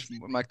fans of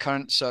my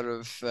current sort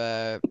of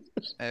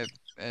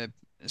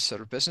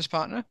business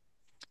partner,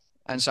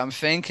 and so I'm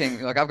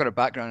thinking, like, I've got a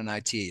background in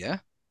IT, yeah.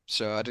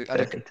 So I did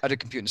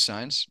computer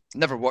science.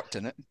 Never worked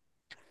in it,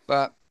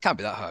 but can't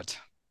be that hard,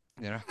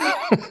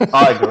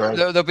 I agree.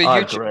 There'll be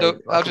YouTube.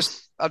 I'll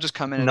just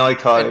come in. No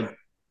code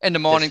in the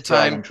morning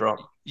time.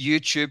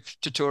 YouTube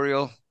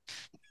tutorial.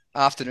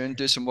 Afternoon,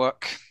 do some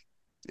work.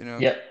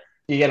 Yep.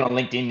 You get on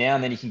LinkedIn now,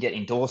 and then you can get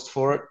endorsed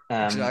for it.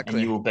 Exactly.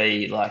 And you will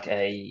be like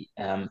I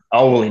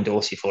will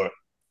endorse you for it,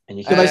 and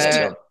you can. Look.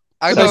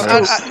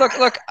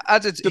 I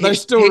did. Do they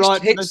still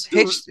write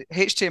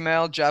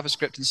HTML,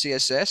 JavaScript, and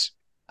CSS?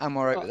 I'm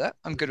all right with that.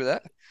 I'm good with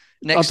that.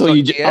 I thought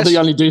you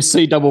only do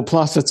C++.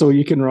 That's all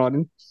you can write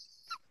in.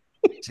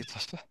 C++.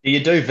 Do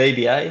you do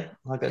VBA?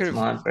 Like that's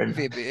mine, friend.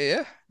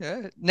 VBA,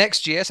 yeah.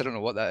 Next.js, I don't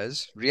know what that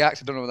is.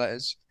 React, I don't know what that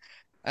is.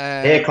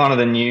 They're kind of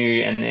the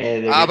new,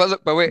 and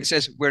but wait, it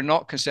says we're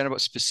not concerned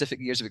about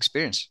specific years of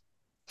experience.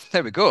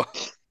 There we go.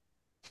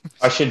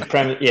 I should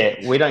premise,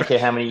 we don't care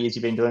how many years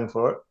you've been doing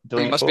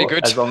it. Must be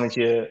good. As long as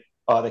you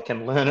either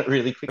can learn it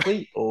really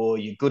quickly, or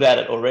you're good at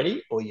it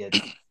already, or you've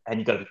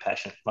got to be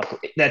passionate. Like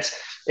that's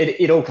it.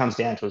 It all comes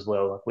down to as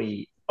well.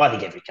 Like I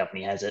think every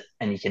company has it,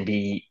 and you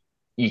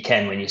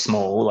can when you're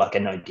small, like a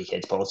no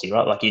dickheads policy,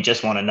 right? Like you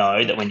just want to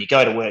know that when you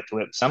go to work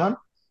with someone,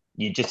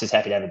 you're just as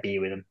happy to have a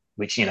beer with them.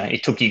 Which,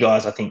 it took you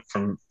guys, I think,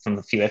 from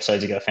a few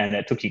episodes ago, I found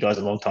out it took you guys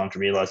a long time to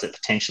realise that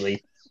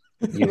potentially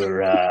you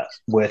were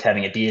worth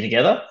having a beer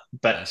together.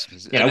 But I'm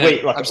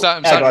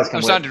starting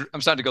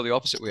to go the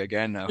opposite way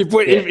again now. If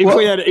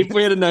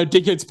we had a no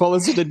dickheads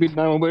policy, there'd be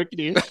no one working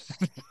here.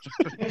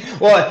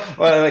 well,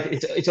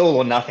 it's all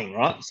or nothing,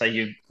 right? So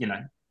you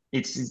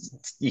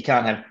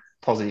can't have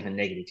positive and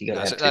negative. You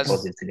got to have two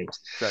positives and negatives.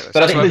 Right.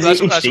 But I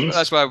think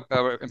that's why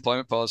our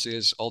employment policy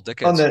is all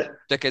dickheads.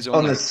 Dickheads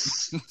only.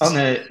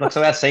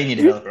 So our senior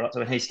developer, right?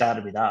 So when he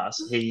started with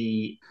us,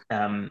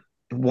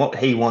 what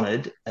he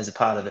wanted as a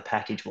part of the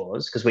package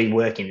was, because we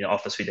work in the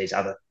office with these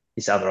other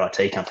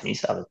IT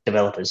companies, other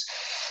developers,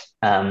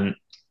 and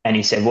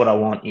he said, what I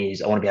want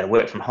is I want to be able to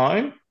work from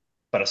home,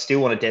 but I still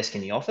want a desk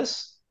in the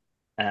office.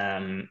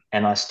 And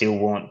I still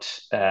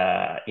want,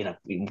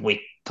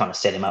 we kind of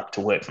set him up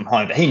to work from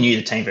home, but he knew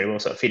the team very well,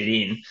 so it fitted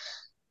in.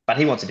 But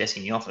he wants a desk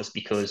in the office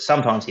because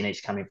sometimes he needs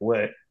to come in for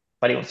work,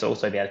 but he wants to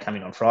also be able to come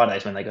in on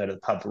Fridays when they go to the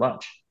pub for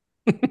lunch.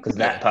 Because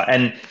that part,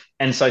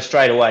 and so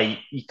straight away,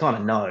 you kind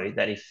of know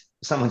that if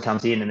someone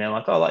comes in and they're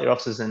like, oh, I like your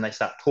offices, and they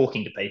start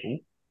talking to people,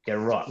 go,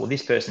 right, well,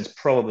 this person's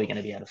probably going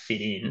to be able to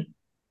fit in.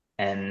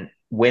 And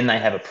when they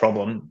have a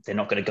problem, they're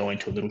not going to go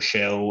into a little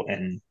shell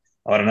and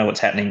I don't know what's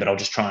happening, but I'll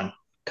just try and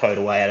code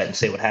away at it and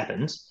see what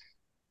happens.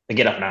 They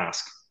get up and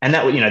ask. And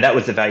that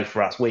was the value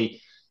for us.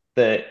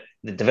 The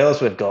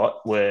developers we've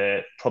got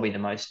were probably the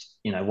most,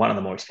 one of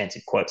the more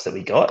expensive quotes that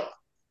we got,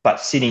 but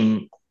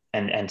sitting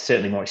and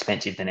certainly more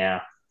expensive than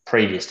our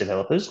previous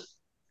developers.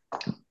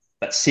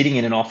 But sitting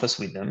in an office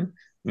with them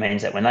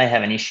means that when they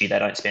have an issue, they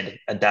don't spend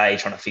a day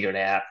trying to figure it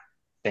out,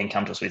 then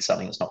come to us with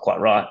something that's not quite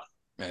right.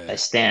 Yeah. They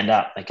stand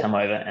up, they come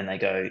over and they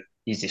go,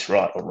 is this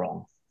right or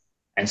wrong?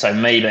 And so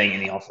me being in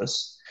the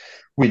office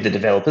with the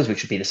developers,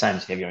 which would be the same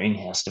as if you're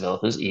in-house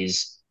developers,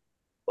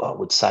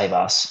 would save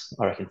us,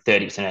 I reckon,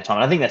 30% of our time.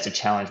 And I think that's a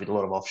challenge with a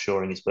lot of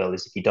offshoring as well,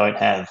 is if you don't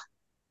have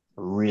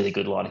a really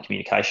good line of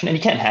communication, and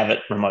you can have it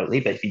remotely,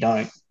 but if you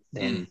don't,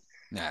 then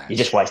you're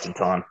just wasting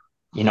time.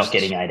 You're not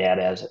getting 8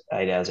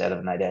 hours out of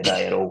an 8-hour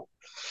day at all.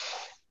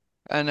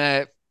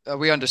 And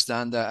we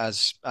understand that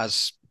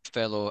as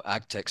fellow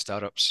ag tech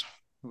startups,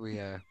 we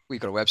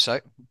got a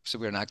website, so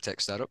we're an ag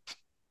tech startup,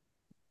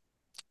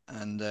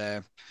 and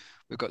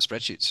we've got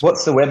spreadsheets.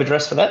 What's the web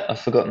address for that?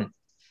 I've forgotten.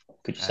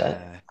 Could you say?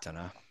 I don't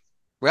know.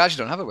 We actually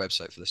don't have a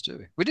website for this, do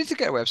we? We need to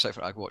get a website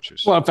for Ag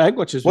Watchers. Well, for Ag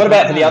Watchers. What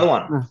about for the other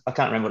one? I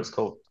can't remember what it's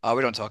called. Oh,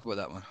 we don't talk about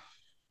that one.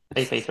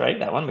 EP3,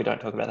 that one, we don't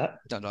talk about that.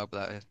 Don't know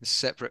about that.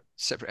 Separate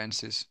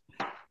entities.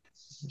 I'm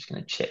just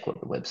going to check what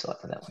the website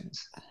for that one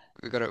is.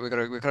 We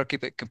gotta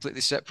keep it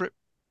completely separate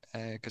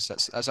because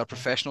that's our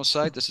professional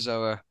side. This is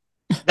our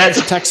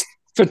That's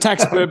for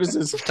tax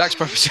purposes. tax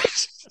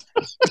purposes.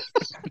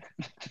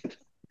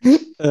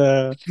 You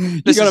got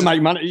to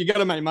make money. You got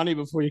to make money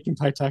before you can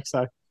pay tax,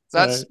 though.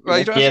 That's well,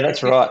 you don't Yeah, have to-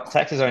 that's right.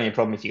 Tax is only a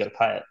problem if you got to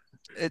pay it.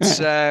 It's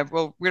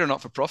well, we're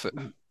not for profit.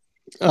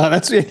 Oh,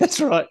 that's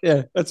right.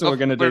 Yeah, that's what we're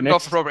going to do We're next.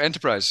 not for profit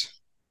enterprise,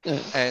 Yeah.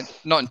 and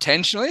not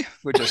intentionally.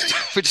 We're just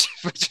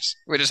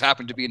we just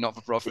happen to be not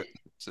for profit.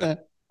 So. Yeah.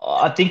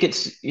 I think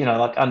it's,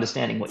 like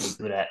understanding what you're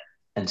good at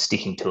and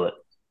sticking to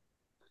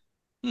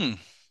it.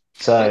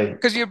 So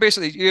Because you're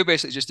basically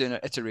just doing an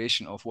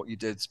iteration of what you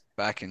did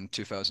back in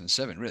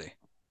 2007, really.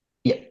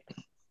 Yeah.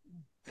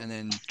 And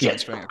then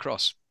transferring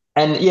across.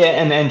 And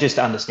and just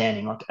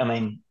understanding, like, I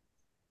mean,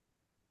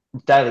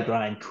 Daily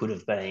Grain could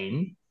have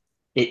been,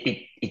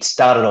 it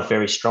started off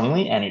very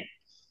strongly and it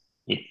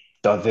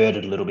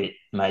diverted a little bit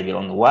maybe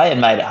along the way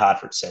and made it hard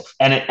for itself.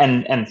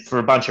 And for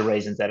a bunch of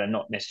reasons that are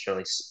not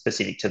necessarily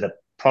specific to the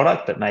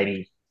product, but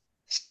maybe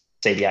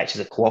CDH as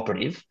a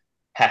cooperative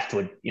have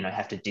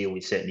to deal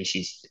with certain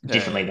issues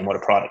differently than what a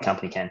private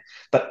company can.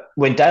 But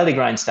when Daily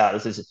Grain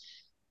started,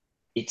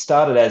 it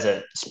started as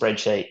a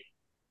spreadsheet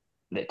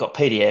that got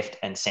PDF'd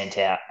and sent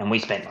out, and we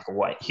spent like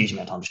a huge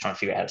amount of time just trying to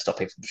figure out how to stop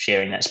people from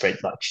sharing that spread,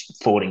 like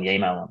forwarding the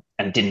email on,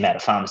 and it didn't matter.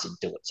 Farmers didn't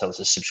do it, so it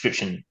was a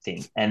subscription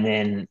thing. And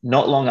then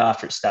not long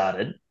after it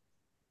started,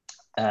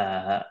 we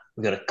got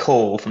a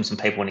call from some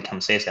people when he come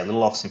to see us. Our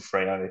little office in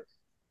Freo. It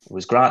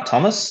was Grant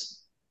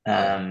Thomas,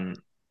 and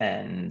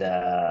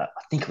I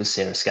think it was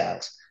Sarah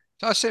Scales.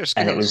 Oh, Sarah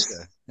Scales. And it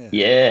was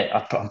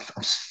I'm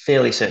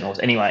fairly certain it was.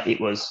 Anyway, it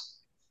was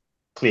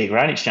Clear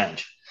Grain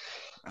Exchange.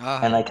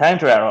 And they came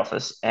to our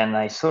office and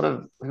it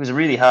was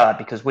really hard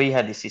because we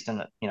had this system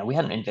that, we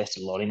hadn't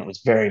invested a lot in. It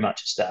was very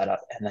much a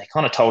startup, and they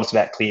kind of told us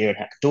about Clear and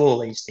how to do all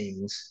these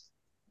things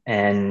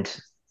and,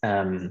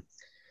 how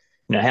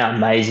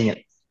amazing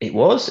it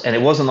was. And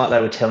it wasn't like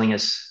they were telling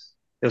us,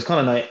 there was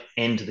kind of no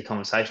end to the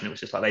conversation. It was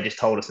just like, they just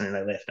told us and then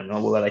they left. And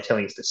well, are they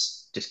telling us to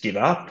just give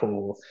up,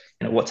 or,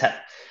 what's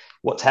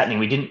happening?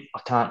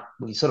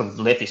 We sort of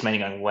left this meeting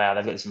going, wow,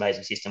 they've got this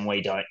amazing system.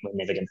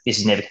 This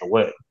is never going to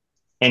work.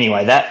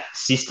 Anyway, that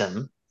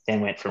system then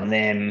went from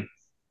them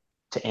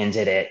to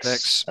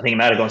NZX. I think it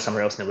might have gone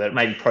somewhere else in the world,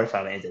 maybe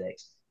Profile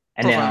NZX.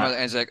 And Profile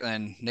NZX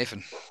and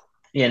Nathan.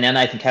 Yeah, now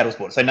Nathan Cattle's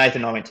bought it. So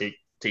Nathan I went to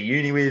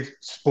uni with,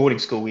 sporting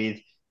school with,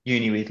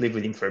 uni with, lived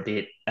with him for a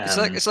bit.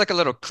 It's like a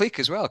little clique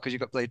as well, because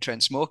you've got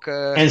Trent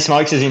Smoker. And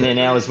Smokes is in there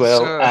now as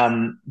well.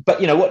 So,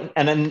 but you know what?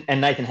 And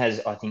Nathan has,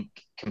 I think,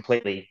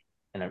 completely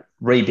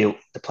rebuilt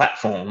the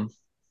platform.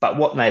 But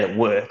what made it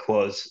work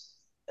was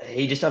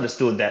he just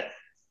understood that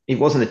it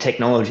wasn't the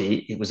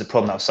technology, it was the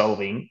problem they were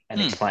solving, and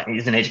explain it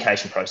was an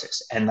education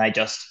process. And they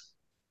just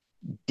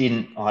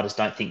I just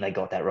don't think they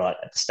got that right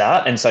at the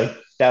start. And so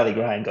Daily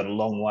Grain got a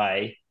long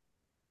way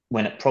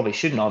when it probably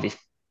shouldn't have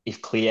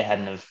if Clear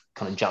hadn't have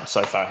kind of jumped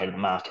so far ahead of the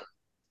market.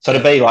 So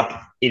it'd be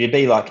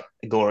like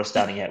Agora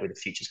starting out with a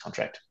futures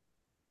contract.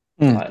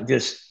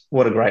 Just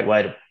what a great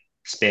way to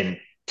spend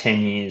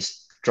 10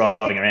 years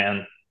driving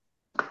around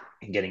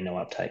and getting no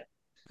uptake.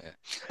 Yeah.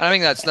 And I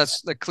think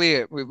that's the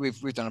Clear.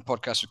 We've done a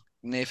podcast with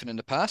Nathan in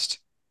the past.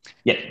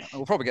 Yeah.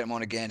 We'll probably get him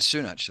on again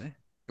soon, actually.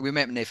 We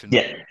met Nathan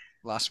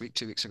last week,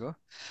 2 weeks ago.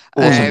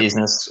 Awesome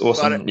business.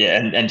 Awesome.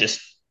 And just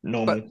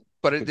normal.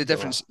 But the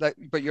difference,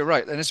 but you're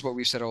right. And this is what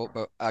we've said all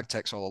about ag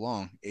techs all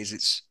along,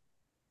 is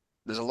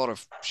there's a lot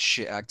of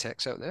shit ag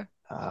techs out there.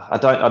 I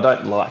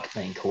don't like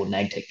being called an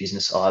ag tech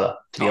business either,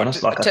 to be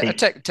honest. I think a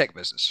tech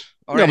business.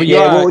 No, but you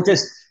are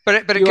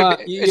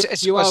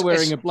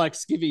wearing a black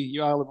skivvy.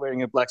 You are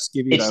wearing a black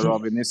skivvy, though,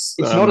 Rob. In this,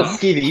 it's not a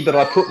skivvy, but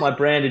I put my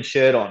branded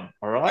shirt on.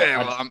 All right. Yeah,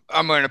 well,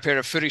 I'm wearing a pair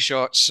of footy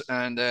shorts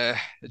and a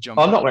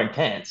jumper. I'm not wearing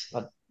pants.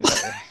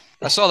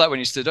 I saw that when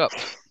you stood up.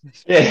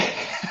 Yeah.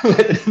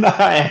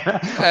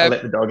 I'll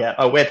let the dog out.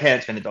 I wear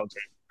pants when the dog's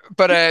out.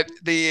 But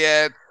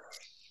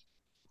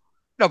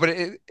no, but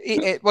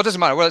it doesn't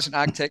matter whether it's an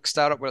ag tech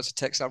startup, whether it's a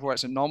tech startup, whether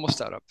it's a normal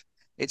startup.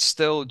 It's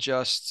still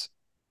just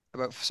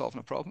about solving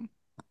a problem.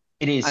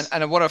 It is.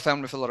 And what I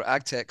found with a lot of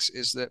ag techs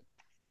is that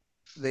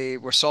they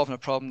were solving a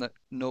problem that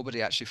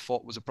nobody actually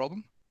thought was a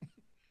problem.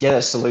 Yeah,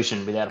 a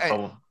solution without a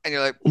problem. And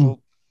you're like,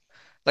 well,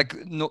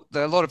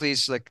 there are a lot of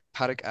these like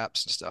paddock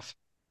apps and stuff.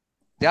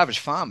 The average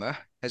farmer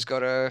has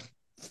got a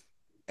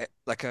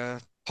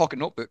pocket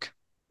notebook.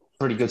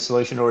 Pretty good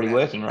solution already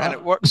working, right? And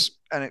it works,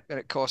 and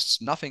it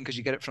costs nothing because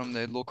you get it from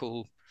the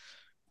local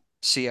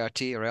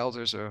CRT or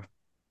Elders or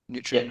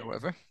Nutrient or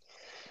whatever.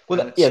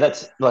 Well,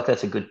 that's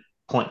a good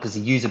point, because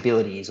the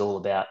usability is all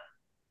about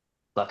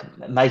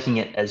making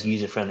it as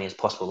user friendly as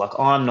possible. Like,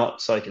 I'm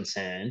not so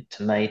concerned,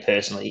 to me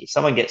personally, if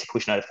someone gets a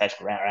push notification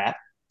for our app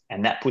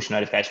and that push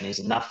notification is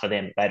enough for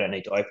them, they don't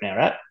need to open our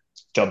app,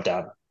 job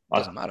done.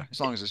 Doesn't matter as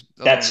long as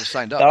it's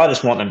signed up. I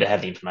just want them to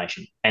have the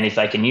information, and if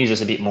they can use us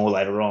a bit more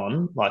later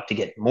on, like to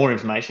get more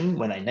information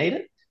when they need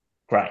it,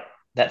 great,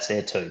 that's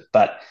there too.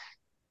 But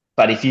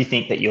But if you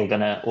think that you're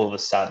going to all of a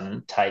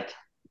sudden take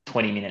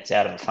 20 minutes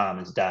out of a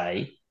farmer's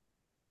day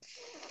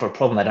for a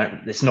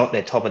problem it's not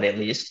their top of their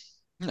list,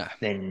 No.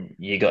 then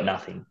you got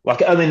nothing.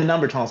 Like, I mean, the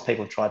number of times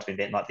people have tried to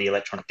invent like the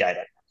electronic gate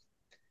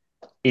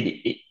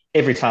opener,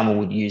 every farmer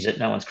would use it.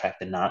 No one's cracked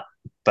the nut.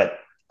 But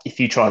if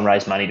you try and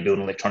raise money to build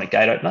an electronic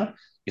gate opener,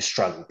 you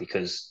struggle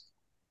because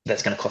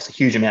that's going to cost a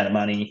huge amount of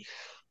money.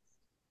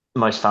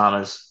 Most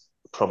farmers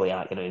probably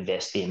aren't going to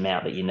invest the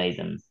amount that you need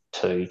them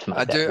to make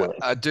that work.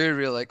 I do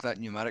really like that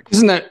pneumatic.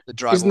 Isn't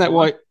that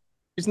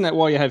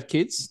why you have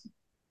kids?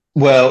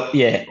 Well,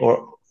 yeah,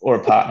 or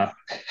a partner.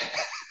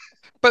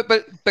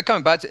 But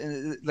coming back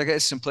to like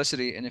its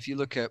simplicity, and if you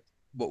look at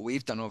what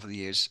we've done over the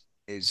years,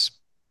 is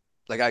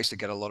like I used to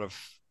get a lot of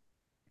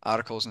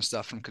articles and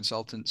stuff from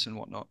consultants and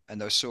whatnot, and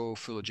they're so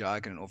full of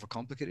jargon and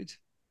overcomplicated.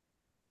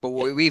 But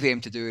what we've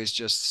aimed to do is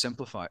just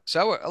simplify it.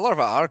 So a lot of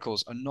our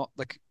articles are not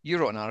like you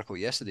wrote an article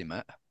yesterday,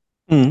 Matt.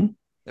 Mm.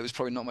 It was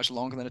probably not much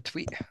longer than a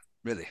tweet,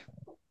 really,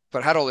 but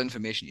it had all the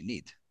information you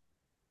need.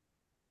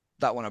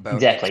 That one about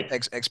exactly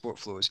export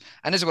flows,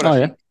 and this is what I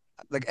think.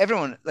 Like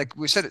everyone, like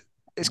we said,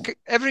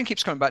 everything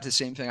keeps coming back to the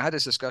same thing. I had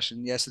this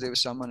discussion yesterday with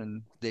someone,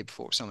 and the day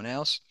before with someone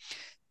else,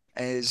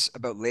 is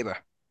about labor.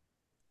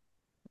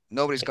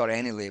 Nobody's got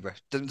any labor.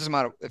 Doesn't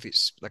matter if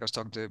it's like I was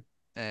talking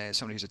to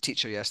somebody who's a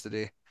teacher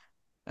yesterday,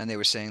 and they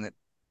were saying that,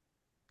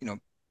 you know,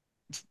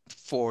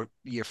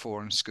 year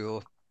four in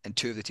school, and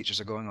 2 of the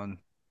teachers are going on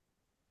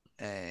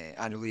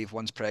annual leave.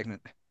 One's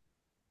pregnant,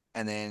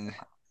 and then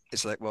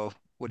it's like, well,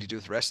 what do you do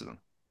with the rest of them?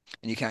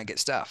 And you can't get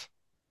staff.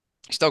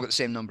 You still got the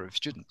same number of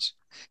students.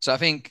 So I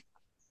think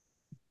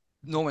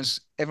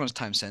everyone's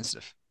time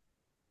sensitive,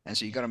 and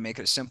so you got to make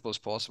it as simple as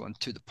possible and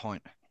to the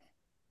point.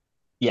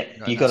 Yeah,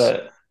 you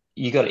got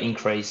to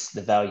increase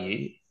the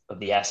value of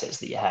the assets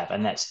that you have,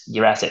 and that's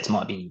your assets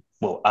might be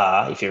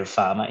if you're a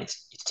farmer,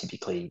 it's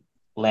typically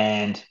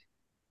land,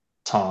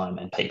 time,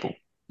 and people.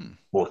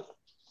 Well,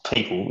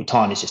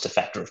 time is just a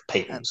factor of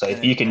people. So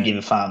if you can give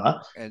a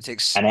farmer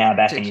an hour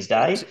back in his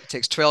day, it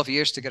takes 12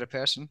 years to get a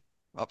person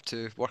up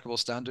to workable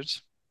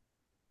standards.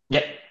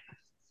 Yep.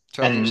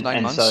 12 years,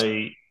 9 months.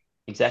 So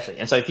exactly.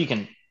 And so if you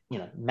can,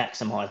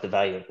 maximize the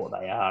value of what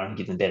they are and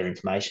give them better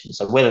information.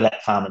 So whether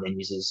that farmer then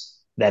uses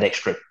that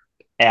extra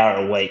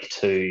hour a week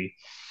to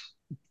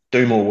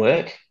do more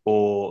work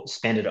or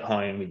spend it at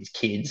home with his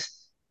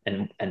kids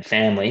and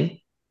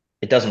family,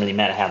 it doesn't really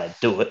matter how they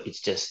do it. It's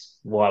just,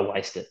 why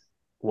waste it?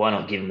 Why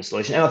not give them a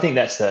solution? And I think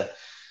that's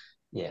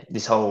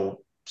this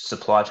whole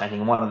supply chain thing.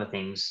 And one of the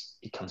things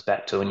it comes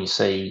back to, and you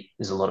see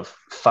there's a lot of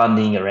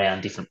funding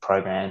around different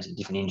programs in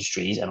different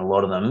industries, and a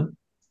lot of them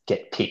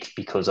get picked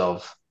because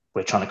of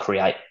we're trying to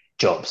create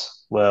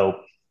jobs.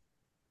 Well,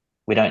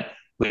 we don't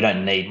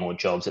need more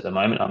jobs at the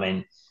moment. I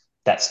mean,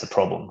 that's the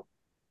problem.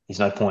 There's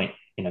no point,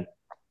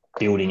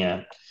 building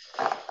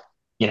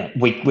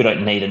we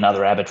don't need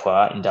another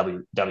abattoir in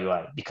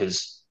WA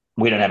because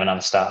we don't have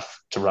enough staff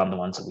to run the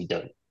ones that we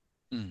do.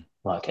 Mm.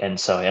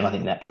 And I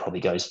think that probably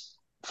goes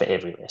for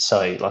everywhere.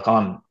 So it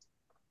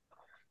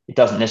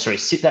doesn't necessarily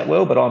sit that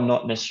well, but I'm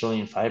not necessarily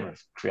in favour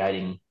of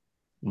creating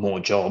more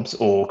jobs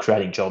or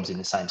creating jobs in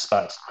the same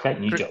space. Create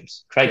new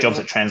jobs. Create jobs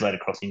that translate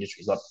across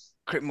industries.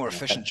 Create more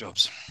efficient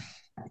jobs.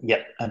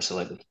 Yep,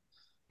 absolutely.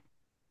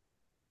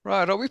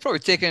 Right, we've probably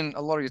taken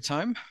a lot of your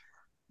time,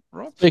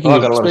 Rob.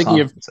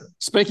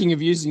 Speaking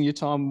of using your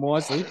time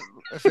wisely,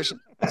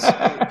 efficient. That's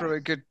probably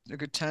a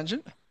good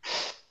tangent.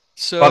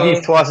 So I've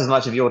used twice as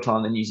much of your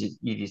time than you've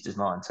used as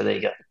mine. So there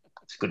you go.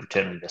 It's a good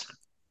return on investment.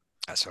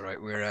 That's all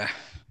right. We're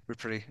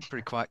pretty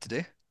quiet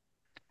today.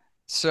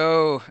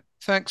 So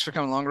thanks for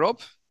coming along, Rob.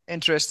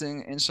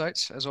 Interesting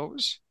insights as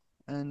always.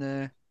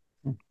 And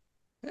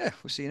we'll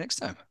see you next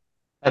time.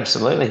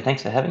 Absolutely.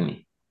 Thanks for having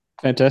me.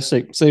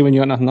 Fantastic. See you when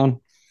you got nothing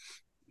on.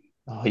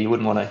 Oh, you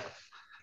wouldn't want to.